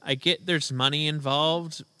 yeah. I get there's money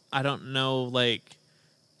involved. I don't know,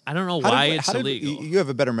 I don't know How why did we- it's how did- illegal. You have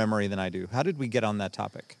a better memory than I do. How did we get on that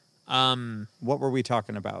topic? What were we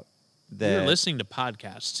talking about? We were listening to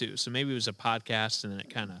podcasts too, so maybe it was a podcast, and then it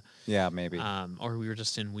kind of, Yeah, maybe. or we were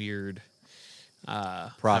just in weird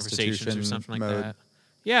conversations Prostitution or something like mode. that.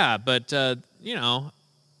 Yeah, but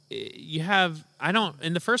you have. I don't.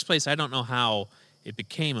 In the first place, I don't know how it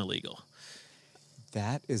became illegal.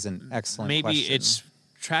 That is an excellent Maybe question. it's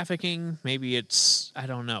trafficking. Maybe it's. I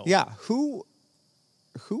don't know. Yeah, who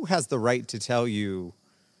has the right to tell you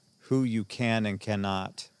who you can and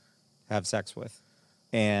cannot have sex with?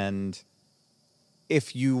 And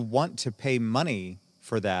if you want to pay money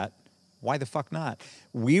for that, why the fuck not?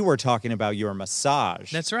 We were talking about your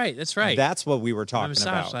massage. That's right. That's right. That's what we were My talking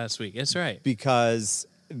massage about. last week. That's right. Because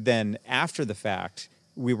then after the fact,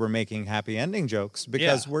 we were making happy ending jokes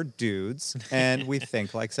because Yeah. we're dudes and we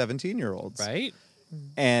think like 17-year-olds. Right.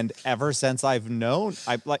 And ever since I've known,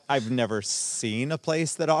 I've never seen a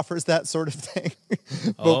place that offers that sort of thing.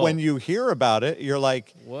 But Oh. when you hear about it, you're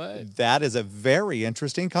like, What? that is a very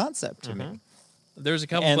interesting concept to me. There's a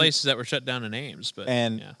couple And- places that were shut down in Ames, but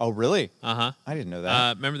And yeah. oh, really? Uh-huh. I didn't know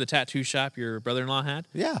that. Remember the tattoo shop your brother-in-law had?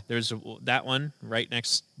 Yeah. There's that one right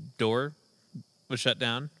next door was shut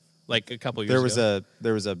down like a couple years ago.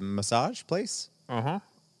 There was a massage place. Uh-huh.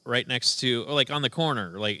 Right next to, or like on the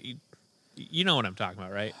corner, like you know what I'm talking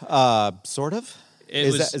about, right? Sort of. It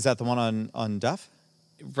Is was that that the one on Duff?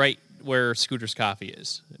 right where Scooter's Coffee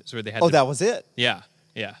is. It's where they had Oh, the- that was it. Yeah.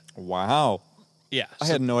 Yeah. Wow. Yeah. I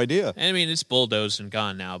So- had no idea. I mean, it's bulldozed and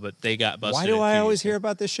gone now, but they got busted. Why do and I always accused. hear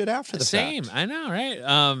about this shit after the Same, fact? I know,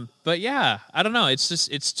 right? But yeah, I don't know. It's just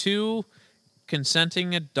it's two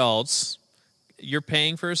consenting adults. You're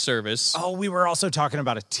paying for a service. Oh, we were also talking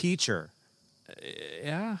about a teacher.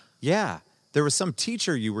 Yeah. Yeah. There was some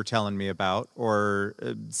teacher you were telling me about, or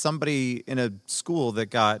somebody in a school that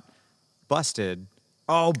got busted.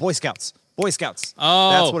 Oh, Boy Scouts. Boy Scouts. Oh,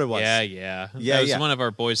 That's what it was. Yeah. Yeah, That was yeah. one of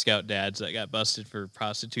our Boy Scout dads that got busted for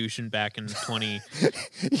prostitution back in 20.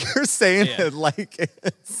 You're saying Yeah. it like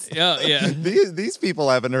it's, Yeah. these people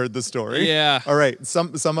haven't heard the story. Yeah. All right.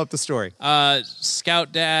 Sum up the story.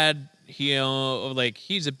 Scout dad, he's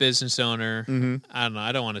a business owner. I don't know.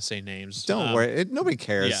 I don't want to say names. Mm-hmm. Don't worry. Nobody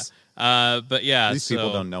cares. Yeah. But yeah, These people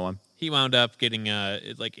so don't know him. he wound up getting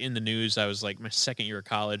in the news. I was like my second year of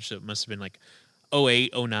college, so it must have been like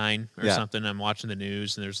 08, 09 or Yeah. something. I'm watching the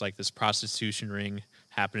news and there's like this prostitution ring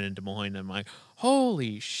happening in Des Moines. I'm like,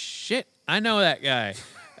 holy shit, I know that guy.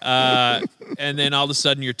 And then all of a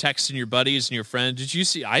sudden you're texting your buddies and your friends. Did you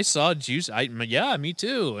see? I saw. Did you? Yeah, me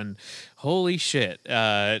too. And holy shit.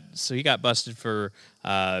 So he got busted for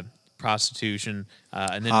prostitution.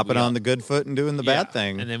 And then Hopping on the good foot and doing the yeah. bad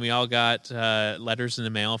thing. And then we all got letters in the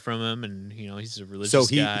mail from him, and he's a religious So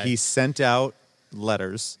guy. he sent out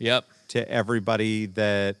letters Yep. to everybody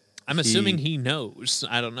that I'm assuming he knows.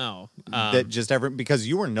 I don't know. that just because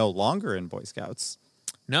you were no longer in Boy Scouts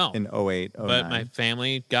No. in 08, 09. But my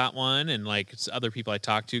family got one, and like other people I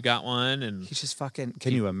talked to got one, and He just fucking.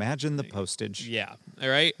 Can you imagine the postage? yeah, all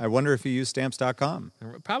right, I wonder if he used stamps.com.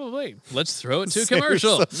 probably. Let's throw it to a Save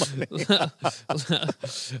commercial.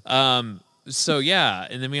 some So yeah,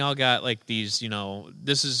 and then we all got like these.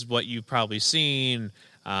 This is what you've probably seen.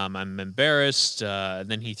 I'm embarrassed.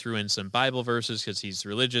 Then he threw in some Bible verses because he's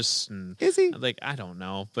religious, and Is he? Like I don't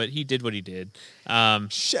know, but he did what he did.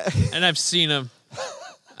 Shit. And I've seen him.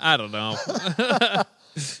 I don't know.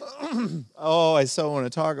 Oh, I so want to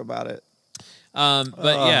talk about it.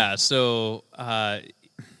 But yeah, so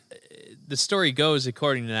the story goes,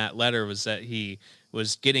 according to that letter, was that he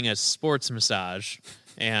was getting a sports massage,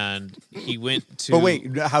 and he went to. But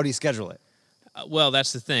wait, how do you schedule it? Well,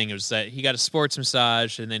 that's the thing. It was that he got a sports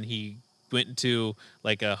massage, and then he went into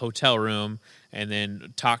like a hotel room, and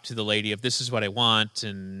then talked to the lady of this is what I want,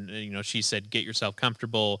 and she said get yourself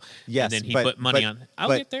comfortable. Yes, and then he but- put money but- on. I'll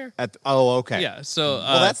but get there. Okay. Yeah. So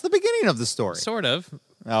Well, that's the beginning of the story. sort of.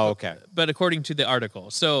 Oh, okay. But according to the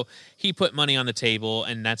article, so he put money on the table,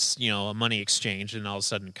 and that's a money exchange, and all of a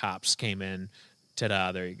sudden cops came in.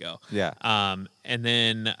 Ta-da! There you go. Yeah. And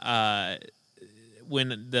then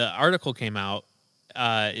when the article came out,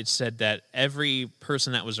 it said that every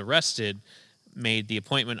person that was arrested made the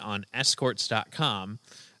appointment on escorts.com,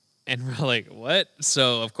 and we're like, what?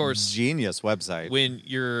 So of course, Genius website. when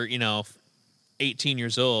you're 18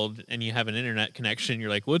 years old and you have an internet connection, you're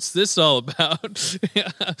like, what's this all about?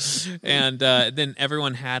 And then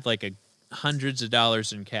everyone had like hundreds of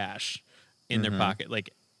dollars in cash in their pocket, like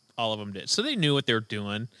all of them did, so they knew what they were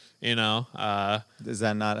doing. Is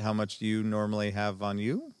that not how much you normally have on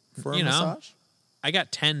you for a massage? I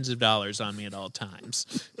got tens of dollars on me at all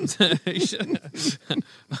times.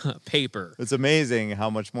 Paper. It's amazing how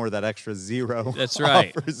much more that extra zero That's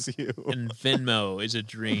right. offers you. And Venmo is a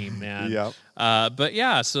dream, man. Yep. But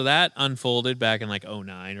yeah, so that unfolded back in like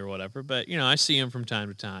 2009 or whatever. But, you know, I see him from time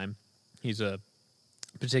to time. He's a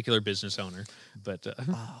particular business owner. But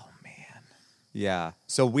Oh man, yeah.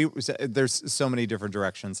 So there's so many different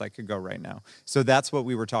directions I could go right now. So that's what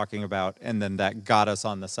we were talking about, and then that got us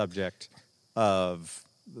on the subject of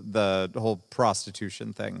the whole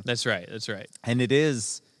prostitution thing. that's right. That's right. And it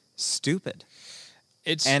is stupid.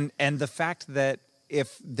 It's And the fact that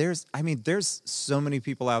there's so many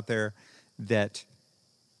people out there that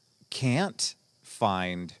can't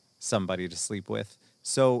find somebody to sleep with.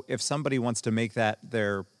 So if somebody wants to make that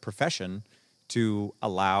their profession, to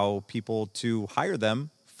allow people to hire them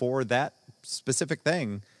for that specific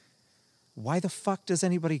thing, why the fuck does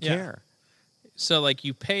anybody Yeah. care? so like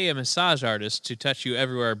you pay a massage artist to touch you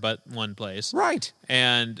everywhere but one place. Right.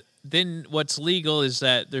 And then what's legal is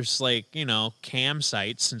that there's like, you know, cam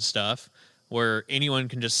sites and stuff where anyone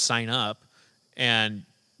can just sign up and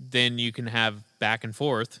then you can have back and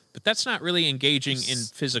forth. But that's not really engaging in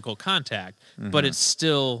physical contact, but it's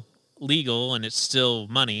still legal and it's still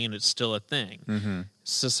money and it's still a thing.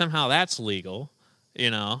 So somehow that's legal, you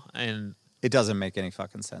know, and It doesn't make any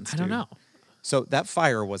fucking sense. I don't dude. know. So that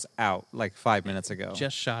fire was out like 5 minutes ago.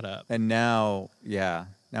 Just shot up. And now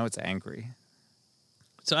it's angry.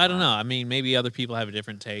 So I don't know. I mean, maybe other people have a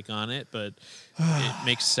different take on it, but it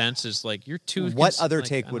makes sense. It's like you're too. What other like,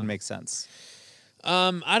 take I would don't make sense?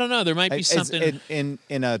 know. I don't know. There might be It's something.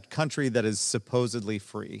 in a country that is supposedly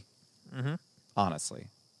free. Honestly,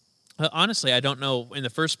 Honestly, I don't know. In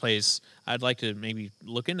the first place, I'd like to maybe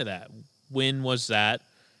look into that. When was that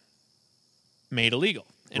made illegal,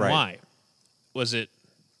 and Right. why? Was it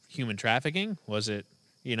human trafficking? Was it,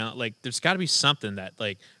 you know, like there's got to be something that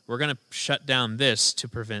like we're gonna shut down this to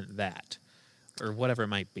prevent that, or whatever it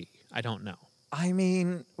might be. I don't know. I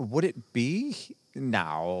mean, would it be?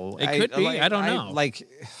 No, It could be. I don't know. Like,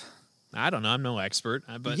 I don't know. I'm no expert,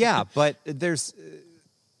 but yeah, but there's.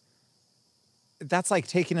 That's like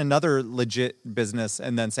taking another legit business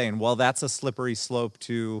and then saying, well, that's a slippery slope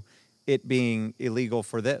to it being illegal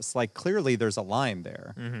for this. Like, clearly there's a line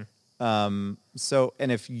there. So,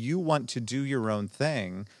 and if you want to do your own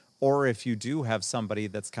thing, or if you do have somebody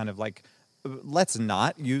that's kind of like, let's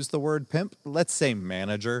not use the word pimp, let's say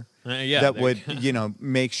manager, yeah, that there- would,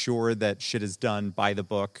 make sure that shit is done by the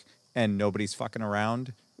book and nobody's fucking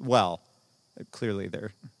around. Well, clearly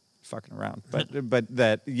they're fucking around, but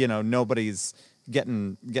that, nobody's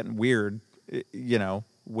getting weird,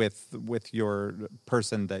 with your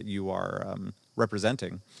person that you are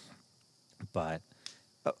representing. But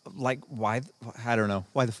like, why? I don't know.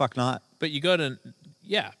 Why the fuck not? But you go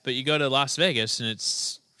to Las Vegas and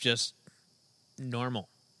it's just normal,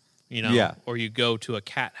 you know? Yeah. Or you go to a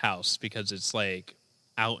cat house because it's like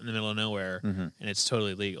out in the middle of nowhere and it's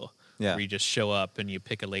totally legal. Yeah. Where you just show up and you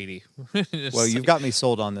pick a lady. Well, you've got me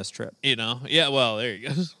sold on this trip. you know? Yeah, well, there you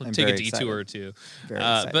go. I'm Take a very detour or two. Very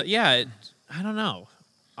excited. But yeah, I don't know.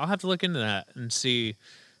 I'll have to look into that and see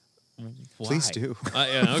why. Please do.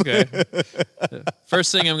 Yeah, okay.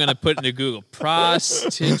 First thing I'm going to put into Google,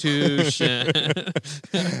 prostitution.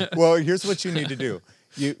 Well, here's what you need to do.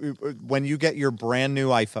 When you get your brand new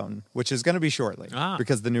iPhone, which is going to be shortly,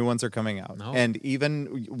 because the new ones are coming out, No. and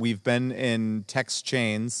even we've been in text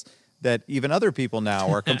chains that even other people now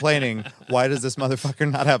are complaining, why does this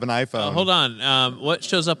motherfucker not have an iPhone? Hold on. What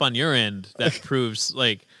shows up on your end that proves,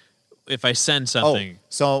 like, if I send something?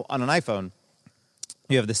 So on an iPhone,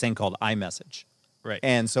 you have this thing called iMessage. Right.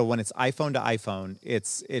 And so when it's iPhone to iPhone,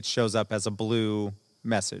 it shows up as a blue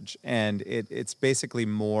message, and it's basically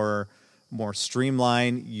more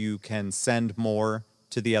streamlined. You can send more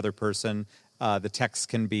to the other person. The text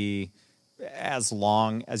can be as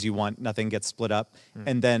long as you want. Nothing gets split up.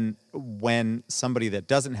 And then when somebody that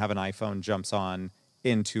doesn't have an iPhone jumps on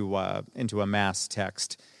into a mass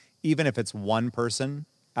text, even if it's one person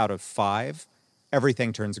out of 5,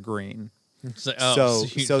 everything turns green. It's like, So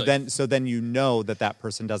then you know that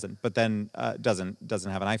person doesn't have an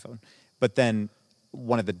iPhone. But then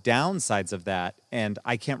one of the downsides of that, and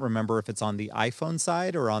I can't remember if it's on the iPhone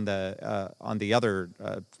side or on the other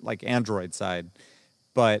like Android side,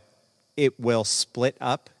 but it will split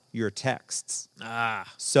up your texts.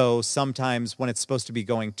 So sometimes when it's supposed to be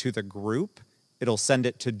going to the group, it'll send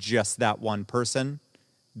it to just that one person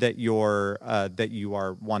that you are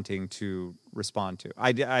wanting to respond to.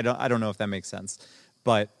 I don't know if that makes sense,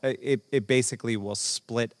 but it basically will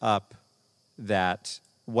split up that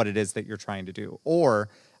what it is that you're trying to do. Or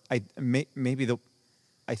maybe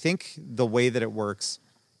I think the way that it works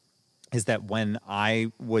is that when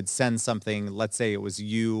I would send something, let's say it was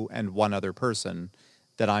you and one other person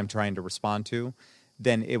that I'm trying to respond to,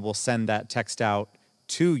 then it will send that text out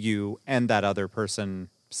to you and that other person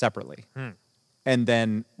separately. And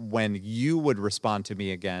then when you would respond to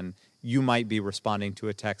me again, you might be responding to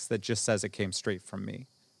a text that just says it came straight from me.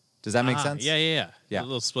 Does that make sense? Yeah. Yeah. A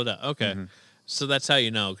little split up. Okay. So that's how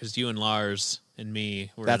you know, because you and Lars and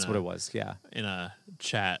me were That's what it was, yeah. in a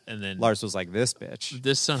chat, and then Lars was like, this bitch.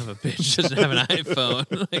 this son of a bitch doesn't have an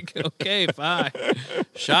iPhone. Like, okay, fine.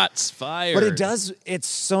 Shots fired. But it does, it's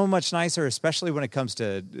so much nicer, especially when it comes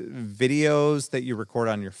to videos that you record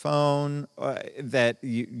on your phone, that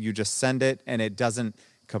you just send it and it doesn't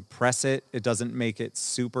compress it. It doesn't make it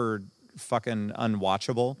super fucking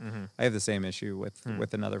unwatchable. I have the same issue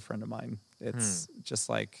with another friend of mine. It's just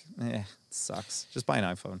like, it sucks. Just buy an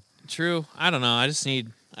iPhone. True. I don't know.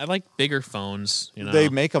 I like bigger phones, you know. They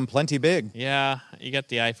make them plenty big. Yeah, you got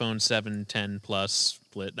the iPhone 7, 10 Plus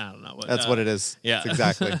split. I don't know what. That's what it is. Yeah, That's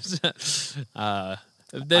exactly.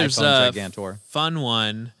 There's iPhone a Gigantor. fun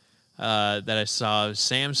one that I saw.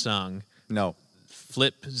 Samsung No,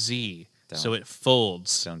 Flip Z, so Don't. it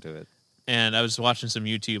folds. don't do it. And I was watching some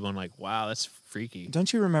YouTube. I'm like, wow, that's freaky.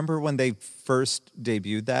 Don't you remember when they first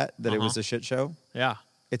debuted that it was a shit show? Yeah,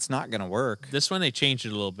 It's not going to work. this one they changed it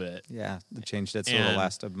a little bit. Yeah, they changed it so it'll And-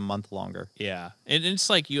 last a month longer. Yeah, and it's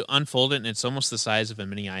like you unfold it, and it's almost the size of a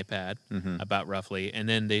mini iPad, Mm-hmm. about roughly. And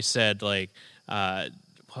then they said like,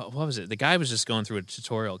 what was it? The guy was just going through a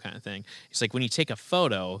tutorial kind of thing. It's like when you take a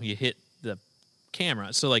photo, you hit the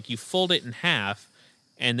camera, so like you fold it in half,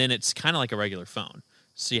 and then it's kind of like a regular phone.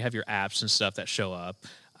 So you have your apps and stuff that show up.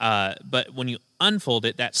 But when you unfold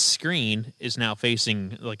it, that screen is now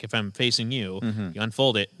facing, like if I'm facing you, you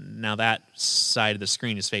unfold it, now that side of the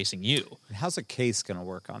screen is facing you. How's a case going to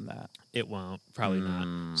work on that? It won't, probably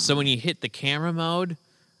not. So when you hit the camera mode,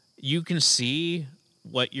 you can see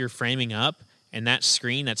what you're framing up, and that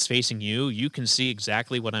screen that's facing you, you can see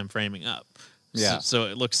exactly what I'm framing up. Yeah. So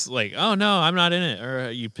it looks like, oh no, I'm not in it, or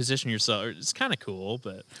you position yourself. It's kind of cool,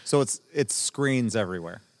 but So it's screens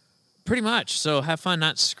everywhere. pretty much. So have fun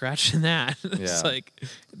not scratching that. It's Yeah. like,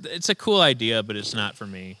 it's a cool idea, but it's not for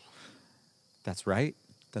me. That's right.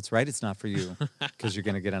 That's right. It's not for you because you're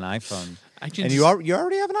going to get an iPhone. I can And just- you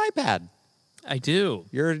already have an iPad. I do,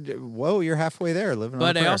 You're halfway there living but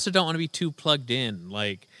on a I prayer. also don't want to be too plugged in.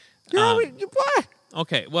 Like, You're always, what?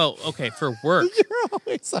 okay, for work. You're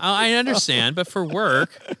always I understand, but for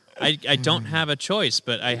work, I don't have a choice.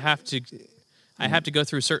 But I have to go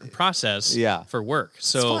through a certain process. Yeah. For work.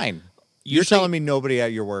 So it's fine. You're usually- telling me nobody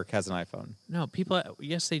at your work has an iPhone. No, people.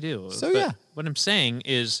 Yes, they do. So, But yeah. what I'm saying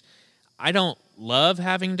is, I don't love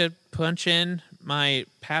having to punch in my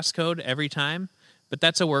passcode every time, but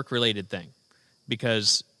that's a work related thing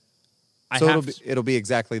because So have it'll be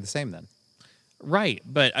exactly the same then. right.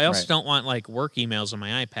 But I also Right. don't want like work emails on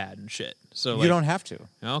my iPad and shit. So You like, don't have to.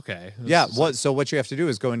 Okay. Yeah. This is So what you have to do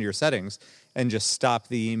is go into your settings and just stop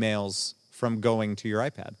the emails from going to your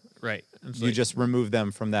iPad. right. It's You like- just remove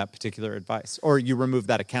them from that particular device, or you remove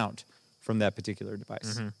that account from that particular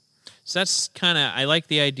device. Mm-hmm. So that's kind of, I like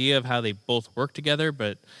the idea of how they both work together,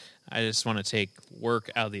 but I just want to take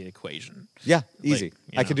work out of the equation. Yeah, easy.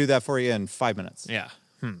 you I could know. do that for you in 5 minutes. Yeah.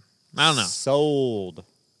 I don't know. Sold.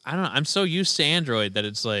 I don't know. I'm so used to Android that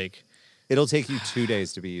it's like, It'll take you 2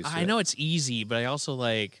 days to be used to I it. know it's easy, but I also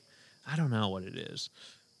like, I don't know what it is.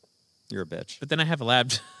 You're a bitch. But then I have a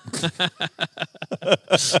lab.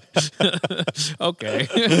 Okay.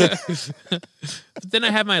 But then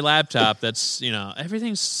I have my laptop that's,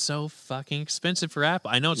 everything's so fucking expensive for Apple.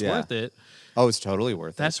 I know it's Yeah. worth it. Oh, it's totally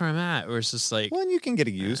worth That's where I'm at. Where it's just like, it. Well, and you can get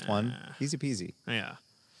a used one. Easy peasy. yeah.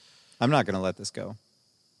 I'm not going to let this go.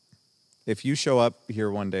 If you show up here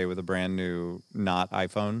one day with a brand new not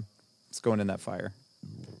iPhone, it's going in that fire.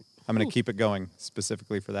 I'm going to keep it going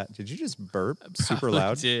specifically for that. Did you just burp super Probably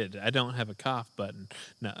loud? did. I don't have a cough button.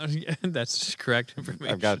 No, that's correct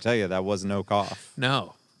information. I've got to tell you, that was no cough.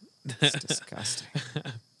 No. It's disgusting.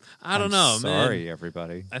 I don't know, Sorry, man.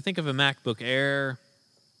 everybody. I think of a MacBook Air.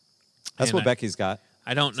 That's And what I- Becky's got.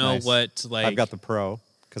 I don't It's know nice. what, like, I've got the Pro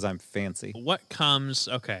because I'm fancy. what comes,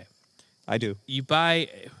 okay. I do. You buy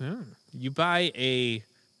a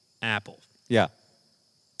Apple, Yeah.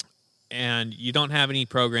 and you don't have any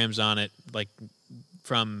programs on it, like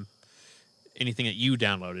from anything that you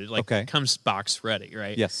downloaded. Like, Okay. it comes box ready,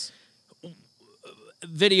 right? Yes.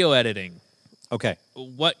 Video editing. Okay.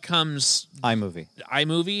 What comes? iMovie.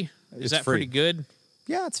 iMovie? It's Is that free. pretty good?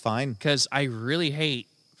 Yeah, it's fine. Because I really hate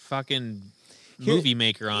fucking Here- Movie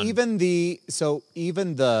Maker on. Even the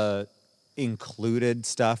included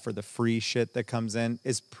stuff or the free shit that comes in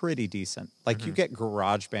is pretty decent. Like you get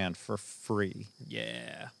GarageBand for free.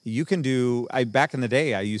 Yeah. You can do. Back in the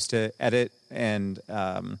day, I used to edit and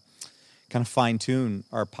kind of fine tune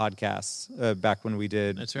our podcasts back when we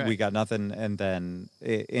did. That's right. We Got Nothing, and then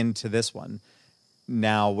into this one.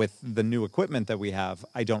 Now with the new equipment that we have,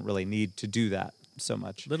 I don't really need to do that so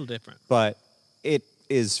much. A little different. But it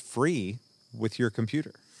is free with your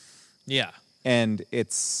computer, Yeah. and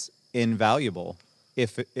it's invaluable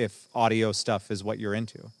if audio stuff is what you're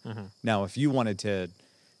into. Now, if you wanted to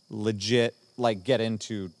legit like get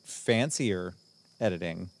into fancier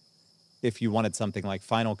editing, if you wanted something like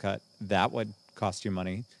Final Cut, that would cost you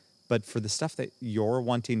money. But for the stuff that you're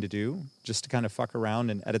wanting to do, just to kind of fuck around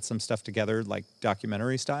and edit some stuff together like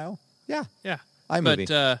documentary style, yeah, Yeah. iMovie.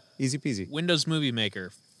 But Easy peasy. Windows Movie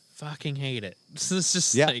Maker, fucking hate it. It's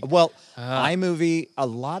just Yeah, like, well, iMovie, a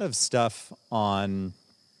lot of stuff on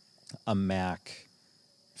a Mac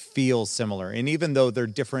feels similar. And even though they're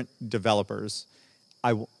different developers,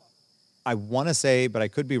 I want to say, but I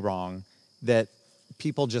could be wrong, that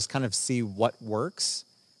people just kind of see what works.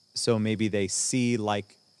 So maybe they see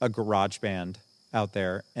like a GarageBand out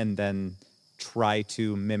there and then try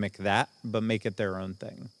to mimic that, but make it their own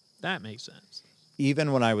thing. that makes sense.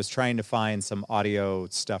 Even when I was trying to find some audio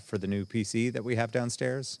stuff for the new PC that we have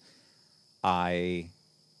downstairs, I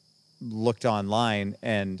looked online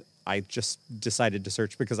and I just decided to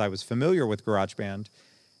search because I was familiar with GarageBand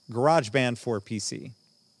for PC.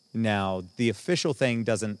 Now, the official thing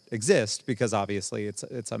doesn't exist because obviously it's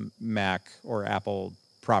a Mac or Apple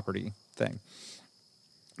property thing.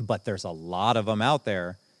 But there's a lot of them out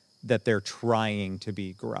there that they're trying to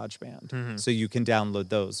be GarageBand. So you can download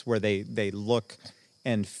those where they look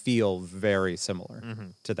and feel very similar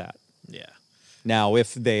to that. Yeah. Now,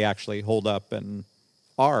 if they actually hold up and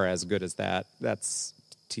are as good as that, that's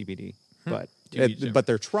TBD. But TBD. but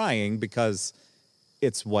they're trying because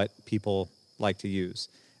it's what people like to use.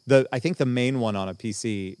 I think the main one on a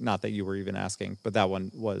PC, not that you were even asking, but that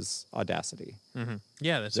one was Audacity,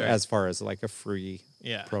 Yeah, that's right. as far as like a free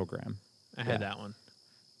Yeah. program. I had that one.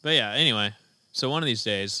 But yeah, anyway. So one of these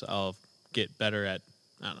days I'll get better at,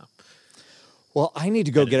 I don't know. Well, I need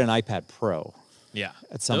to go get an iPad Pro. Yeah.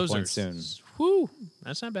 At some Those point are soon. Whoo,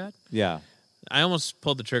 that's not bad. Yeah. I almost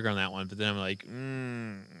pulled the trigger on that one, but then I'm like,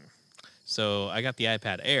 So I got the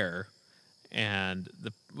iPad Air, and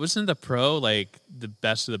wasn't the Pro like the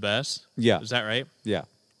best of the best? Yeah. Is that right? Yeah.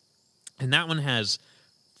 And that one has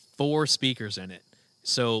 4 speakers in it.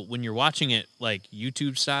 So when you're watching it like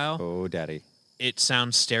YouTube style, Oh, daddy. it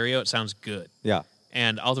sounds stereo. It sounds good. Yeah.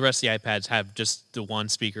 And all the rest of the iPads have just the one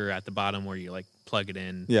speaker at the bottom where you like plug it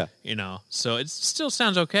in. Yeah. You know, so it still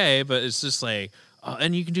sounds okay, but it's just like,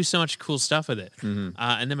 and you can do so much cool stuff with it.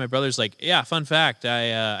 And then my brother's like, yeah, fun fact,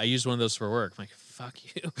 I used one of those for work. I'm like, fuck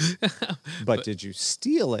you. But did you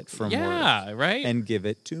steal it from work Yeah, right? and give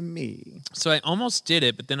it to me? So I almost did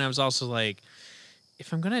it, but then I was also like,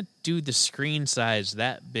 if I'm going to do the screen size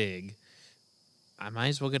that big, I might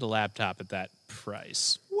as well get a laptop at that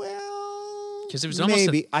price. Well, 'Cause it was almost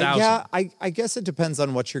maybe. $1,000. I guess it depends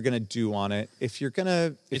on what you're gonna do on it. If you're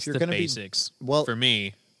gonna, It's you're the gonna basics. be, well, For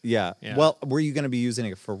me, yeah. Yeah. Well, were you gonna be using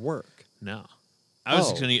it for work? no. I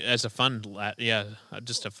was Oh. going to, as a fun,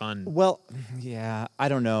 just a fun. Well, yeah. I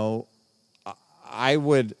don't know. I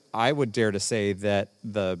would dare to say that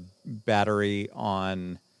the battery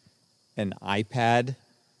on an iPad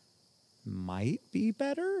might be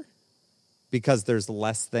better because there's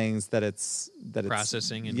less things that it's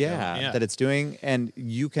Processing and yeah, that it's doing, and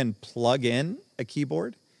you can plug in a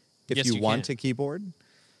keyboard if Yes, you you want can. a keyboard.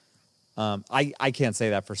 I can't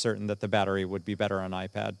say that for certain that the battery would be better on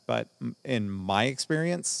iPad, but in my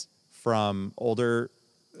experience from older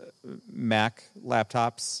Mac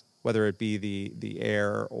laptops, whether it be the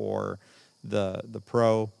Air or the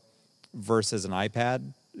Pro versus an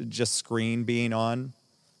iPad, just screen being on,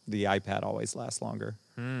 the iPad always lasts longer.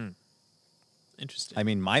 Interesting. I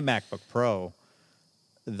mean, my MacBook Pro,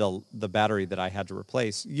 the battery that I had to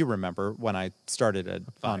replace, you remember when I started it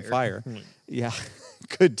on fire. Yeah,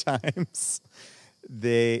 good times.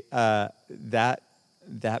 They that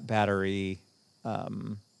battery,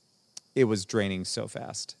 it was draining so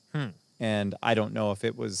fast. And I don't know if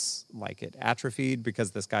it was like it atrophied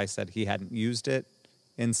because this guy said he hadn't used it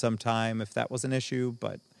in some time, if that was an issue,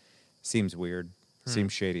 but seems weird.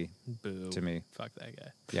 Seems shady Boo. to me. Fuck that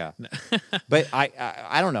guy. Yeah. But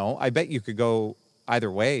I don't know. I bet you could go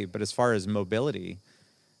either way, but as far as mobility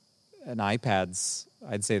and iPads,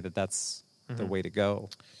 I'd say that that's the way to go.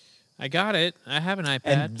 I got it. I have an iPad.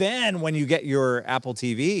 And then when you get your Apple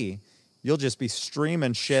TV, you'll just be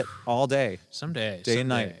streaming shit all day. Someday. Day and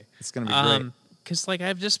night. It's going to be great. Because like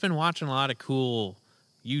I've just been watching a lot of cool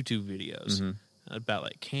YouTube videos Mm-hmm. about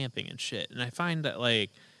like camping and shit, and I find that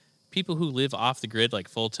like people who live off the grid like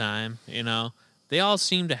full time, you know, they all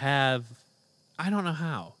seem to have, I don't know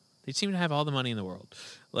how, they seem to have all the money in the world.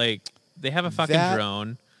 Like they have a fucking That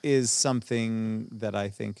drone. Is something that I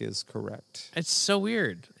think is correct. It's so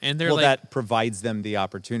weird, and they're Well, like, that provides them the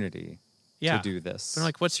opportunity yeah, to do this. They're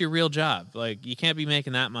like, what's your real job? Like you can't be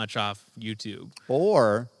making that much off YouTube.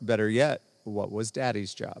 Or better yet, what was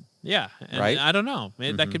Daddy's job? Yeah, and Right? I don't know.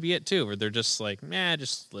 Maybe that could be it too, where they're just like,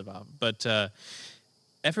 just live off. But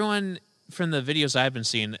everyone from the videos I've been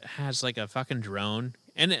seeing has like a fucking drone,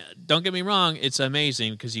 and don't get me wrong, it's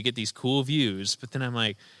amazing because you get these cool views. But then I'm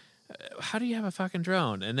like, how do you have a fucking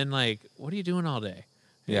drone? And then like, what are you doing all day?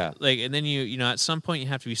 Yeah. Like, and then you know, at some point you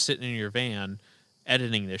have to be sitting in your van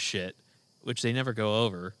editing this shit, which they never go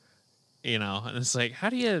over. You know, and it's like,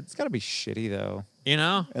 how do you? It's got to be shitty, though. You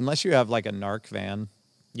know? Unless you have, like, a narc van,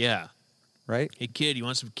 Yeah. right? Hey kid, you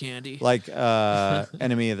want some candy? Like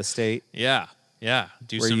Enemy of the State, Yeah. Yeah.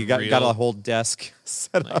 Do where some you got real, a whole desk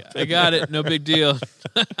set like, up. I got it. No big deal.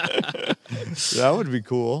 That would be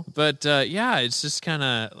cool. But yeah, it's just kind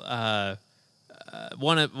of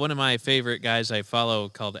one of my favorite guys I follow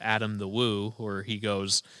called Adam the Woo, where he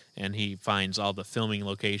goes and he finds all the filming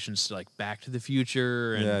locations to like Back to the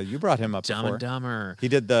Future and Yeah, you brought him up Dumb before. and Dumber. He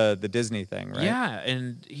did the Disney thing, right? Yeah,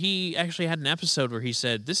 and he actually had an episode where he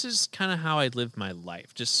said, "This is kind of how I live my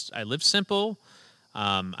life. Just I live simple.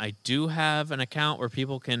 I do have an account where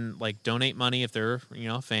people can like donate money if they're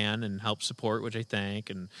a fan and help support, which I thank.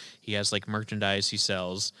 And he has like merchandise he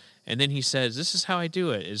sells. And then he says, "This is how I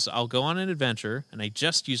do it: is I'll go on an adventure and I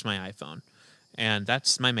just use my iPhone, and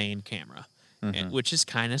that's my main camera, and, which is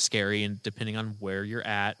kind of scary. And depending on where you're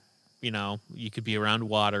at, you could be around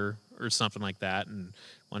water or something like that. And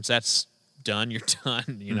once that's done, you're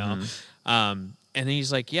done. And then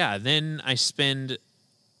he's like, yeah. Then I spend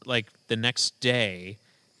like the next day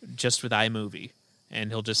just with iMovie,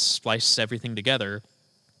 and he'll just splice everything together,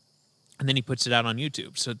 and then he puts it out on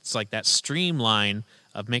YouTube. So it's like that streamline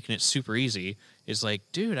of making it super easy is like,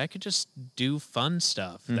 dude, I could just do fun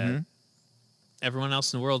stuff that everyone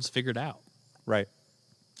else in the world's figured out. Right.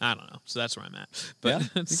 I don't know. So that's where I'm at. But Yeah, you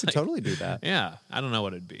it's could like, totally do that. yeah, I don't know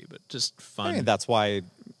what it'd be, but just fun. I mean, that's why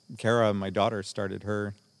Kara, my daughter, started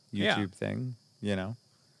her Yeah. YouTube thing,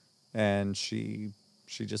 and she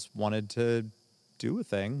just wanted to do a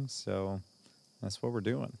thing, so that's what we're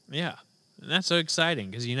doing. Yeah. And that's so exciting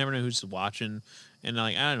because you never know who's watching. And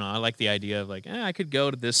like, I don't know, I like the idea of like, I could go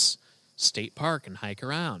to this state park and hike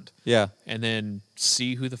around Yeah, and then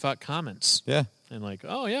see who the fuck comments. yeah. And like,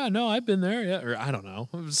 oh yeah, no, I've been there. Yeah. Or I don't know.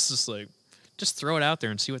 It was just like, just throw it out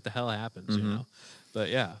there and see what the hell happens, you know? But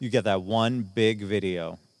yeah. You get that one big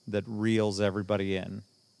video that reels everybody in.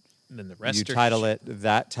 And then the rest You are title it,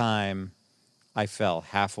 "That Time I Fell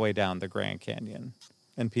Halfway Down the Grand Canyon."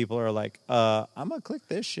 And people are like, I'm going to click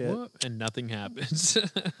this shit. Whoop, and nothing happens.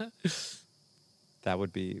 That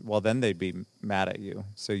would be, well, then they'd be mad at you.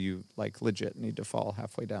 So you, like, legit need to fall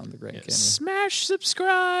halfway down the Grand Canyon. Smash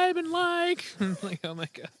subscribe and like. I'm like, oh my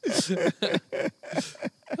God.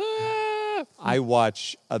 Ah. I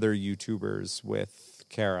watch other YouTubers with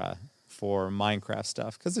Kara for Minecraft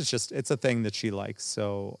stuff because it's a thing that she likes.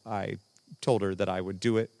 So I told her that I would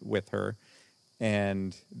do it with her.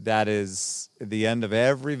 And that is the end of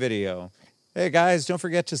every video. Hey, guys, don't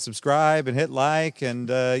forget to subscribe and hit like and,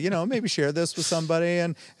 maybe share this with somebody.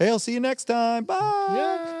 And, hey, I'll see you next time.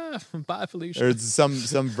 Bye. Yeah. Bye, Felicia. Or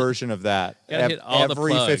some version of that. Gotta hit all the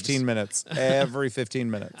every plugs. 15 minutes. Every 15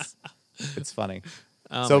 minutes. It's funny.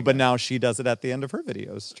 Oh my But now she does it at the end of her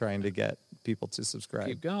videos, trying to get people to subscribe.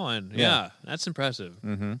 Keep going. Yeah. Yeah. That's impressive.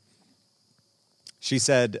 She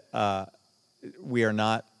said, we are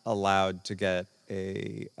not allowed to get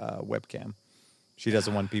a webcam. She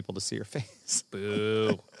doesn't want people to see her face.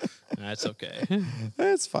 Boo. That's okay.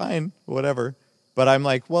 It's fine, whatever. But I'm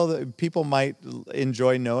like, well, people might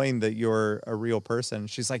enjoy knowing that you're a real person.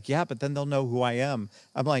 She's like, yeah, but then they'll know who I am.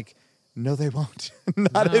 I'm like, no, they won't.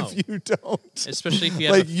 Not No. if you don't. Especially if you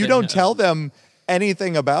have Like, a you fin- don't tell them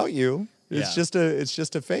anything about you. It's Yeah.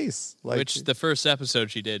 just a face. Like, Which the first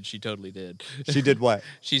episode she totally did. she did what?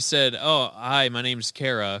 She said, "Oh, hi, my name's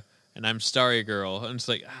Kara, and I'm Starry Girl." And it's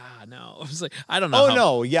like, no. I was like, I don't know. Oh how-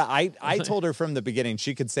 no, yeah, I told her from the beginning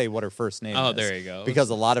she could say what her first name is. Oh, there you go. Because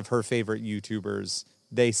a lot of her favorite YouTubers,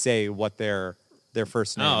 they say what their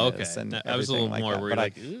first name Oh, okay. is. And I was a little everything more that. worried, But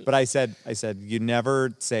like, I, "Ew." but I said you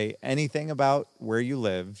never say anything about where you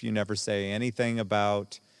live. You never say anything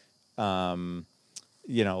about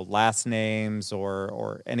last names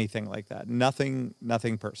or anything like that. Nothing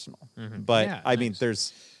personal. But Yeah, I mean, nice.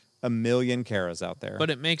 there's a million Karas out there. But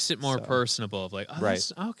it makes it more So. personable. Of like, oh, Right.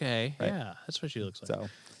 that's, okay, Right. yeah, that's what she looks like. So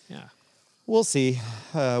Yeah. we'll see.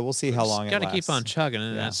 We'll see how long it Got to lasts. keep on chugging,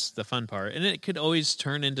 and Yeah. that's the fun part. And it could always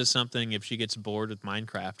turn into something if she gets bored with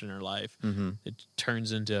Minecraft in her life. It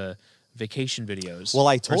turns into vacation videos. Well,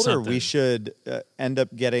 I or told her something. we should end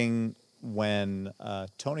up getting when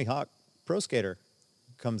Tony Hawk Pro Skater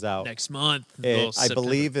comes out. next month. I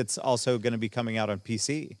believe it's also going to be coming out on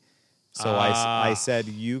PC. So I said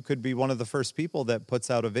you could be one of the first people that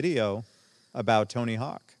puts out a video about Tony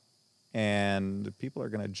Hawk. And people are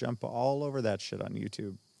going to jump all over that shit on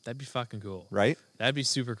YouTube, that'd be fucking cool. right? That'd be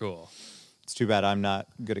super cool. It's too bad I'm not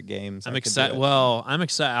good at games. I'm I could do excited. it. Well, I'm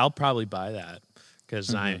excited. I'll probably buy that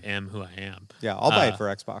because I am who I am. Yeah, I'll buy it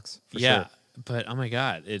for Xbox. For yeah, sure. but oh my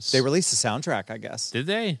god, it's They released a soundtrack, I guess. did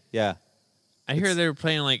they? Yeah. I hear they were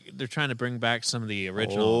playing like they're trying to bring back some of the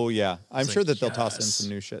original. Oh, yeah. I'm It's sure like, that they'll toss in yes. some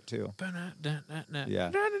new shit, too.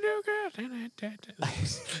 Yeah.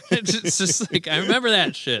 It's just like I remember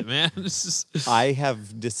that shit, man. It's just, I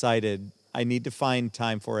have decided I need to find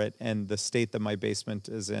time for it, and the state that my basement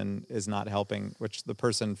is in is not helping, which the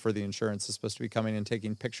person for the insurance is supposed to be coming and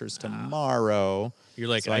taking pictures tomorrow. you're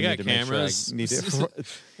like, So I got need to make sure I cameras. need to-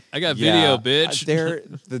 I got Yeah, video, bitch. They're,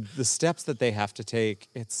 the steps that they have to take,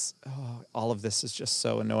 all of this is just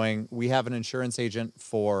so annoying. We have an insurance agent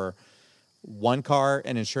for one car,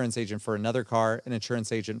 an insurance agent for another car, an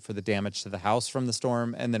insurance agent for the damage to the house from the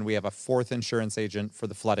storm, and then we have a fourth insurance agent for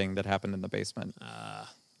the flooding that happened in the basement.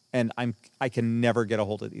 And I can never get a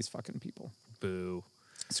hold of these fucking people. Boo.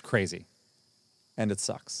 It's crazy. And it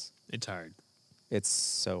sucks. It's hard. It's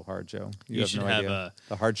so hard, Joe. You have should no have idea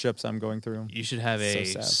the hardships I'm going through. You should have So a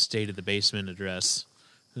sad. state of the basement address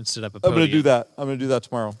and set up a I'm podium. going to do that. I'm going to do that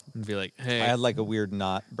tomorrow. And be like, hey, I had like a weird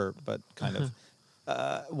not burp, but kind of.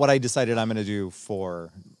 What I decided I'm going to do for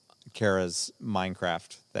Kara's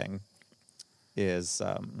Minecraft thing is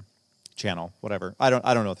channel, whatever. I don't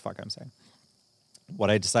know what the fuck I'm saying. What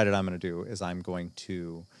I decided I'm going to do is I'm going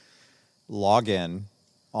to log in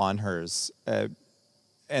on hers,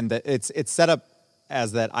 and that it's set up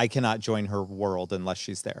as that I cannot join her world unless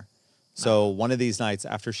she's there. So one of these nights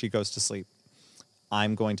after she goes to sleep,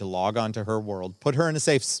 I'm going to log onto her world, put her in a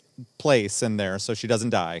safe place in there so she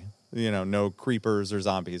doesn't die. You know, no creepers or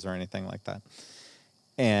zombies or anything like that.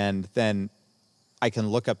 And then I can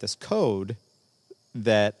look up this code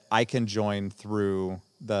that I can join through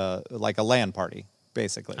like a LAN party,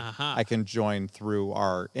 basically. Uh-huh. I can join through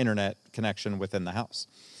our internet connection within the house.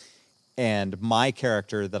 And my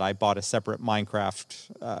character that I bought a separate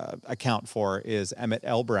Minecraft account for is Emmett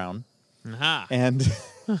L. Brown. aha. And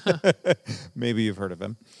maybe you've heard of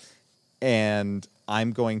him. And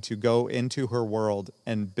I'm going to go into her world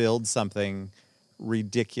and build something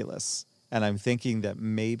ridiculous. And I'm thinking that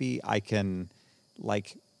maybe I can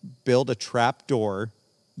like build a trap door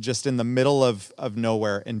just in the middle of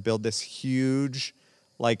nowhere and build this huge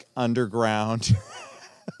like underground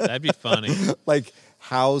That'd be funny. like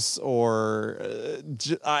house or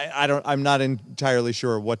I'm not entirely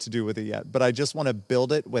sure what to do with it yet, but I just want to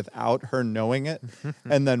build it without her knowing it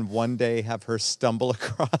and then one day have her stumble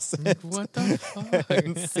across it What the fuck?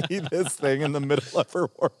 and see this thing in the middle of her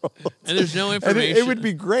world. And there's no And information. it would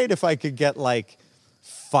be great if I could get like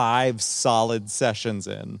 5 solid sessions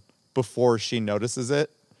in before she notices it.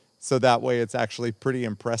 So that way it's actually pretty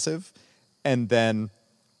impressive. And then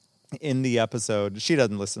in the episode, she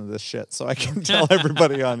doesn't listen to this shit, so I can tell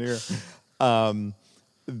everybody on here. Then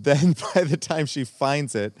by the time she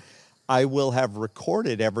finds it, I will have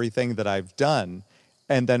recorded everything that I've done.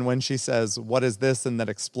 And then when she says, "What is this?" and then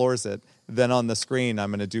explores it, then on the screen, I'm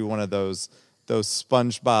going to do one of those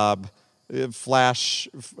SpongeBob flash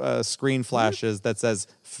screen flashes that says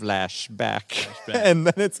flashback. And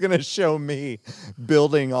then it's going to show me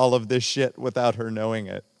building all of this shit without her knowing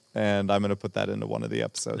it. And I'm going to put that into one of the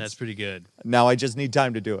episodes. That's pretty good. Now I just need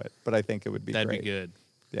time to do it, but I think it would be That'd great. be good.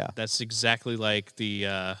 Yeah. That's exactly like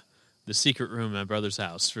the secret room at my brother's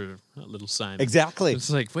house for little Simon. Exactly. It's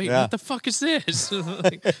like, wait, Yeah. what the fuck is this?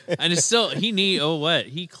 Like, and it's still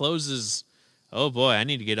he closes. Oh boy, I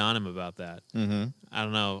need to get on him about that. Mm-hmm. I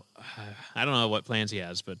don't know what plans he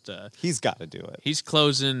has, but He's got to do it. he's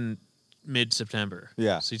closing mid-September.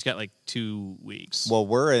 Yeah. So he's got like 2 weeks. Well,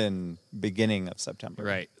 we're in beginning of September.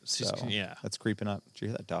 Right. So So he's- yeah. That's creeping up. Did you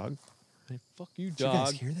hear that dog? Hey, fuck you, Did you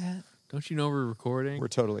guys dog. hear that? Don't you know we're recording? We're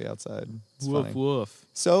totally outside. It's woof funny. woof.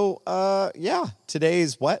 So, yeah,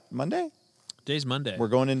 today's what? Monday? Today's Monday. We're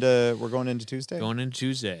going into Tuesday. going into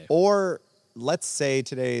Tuesday. Or let's say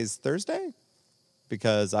today's Thursday,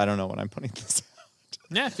 because I don't know when I'm putting this out.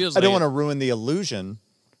 Yeah, it feels I like don't want to ruin the illusion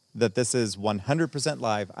that this is 100%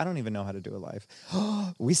 live. I don't even know how to do a live.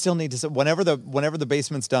 We still need to, whenever the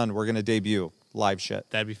basement's done, we're going to debut live shit.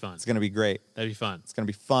 That'd be fun. It's going to be great. That'd be fun. It's going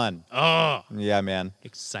to be fun. Oh, Yeah, man.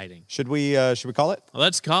 exciting. Should we call it? Well,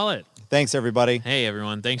 let's call it. Thanks, everybody. Hey,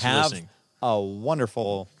 everyone. Thanks for Have listening. a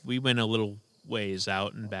wonderful... We went a little ways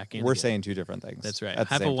out and back in. We're again. saying two different things. That's right. at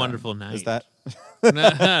the Have a same time. wonderful night. Is that...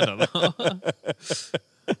 I don't know.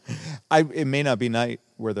 It may not be night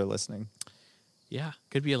where they're listening. Yeah,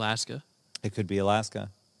 could be Alaska. It could be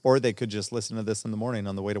Alaska. Or they could just listen to this in the morning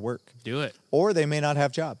on the way to work. Do it. Or they may not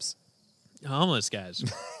have jobs. Homeless guys.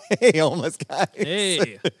 Hey, homeless guys.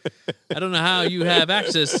 Hey, I don't know how you have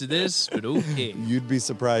access to this, but okay. You'd be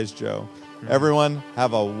surprised, Joe. Everyone,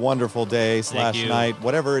 have a wonderful day you. / night,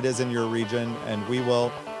 whatever it is in your region, and we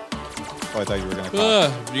will... Oh, I thought you were going to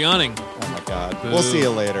call. Yawning. Oh, my God. Boo. We'll see you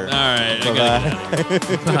later. All right. Bye-bye. I gotta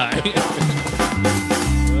get out of here. Bye.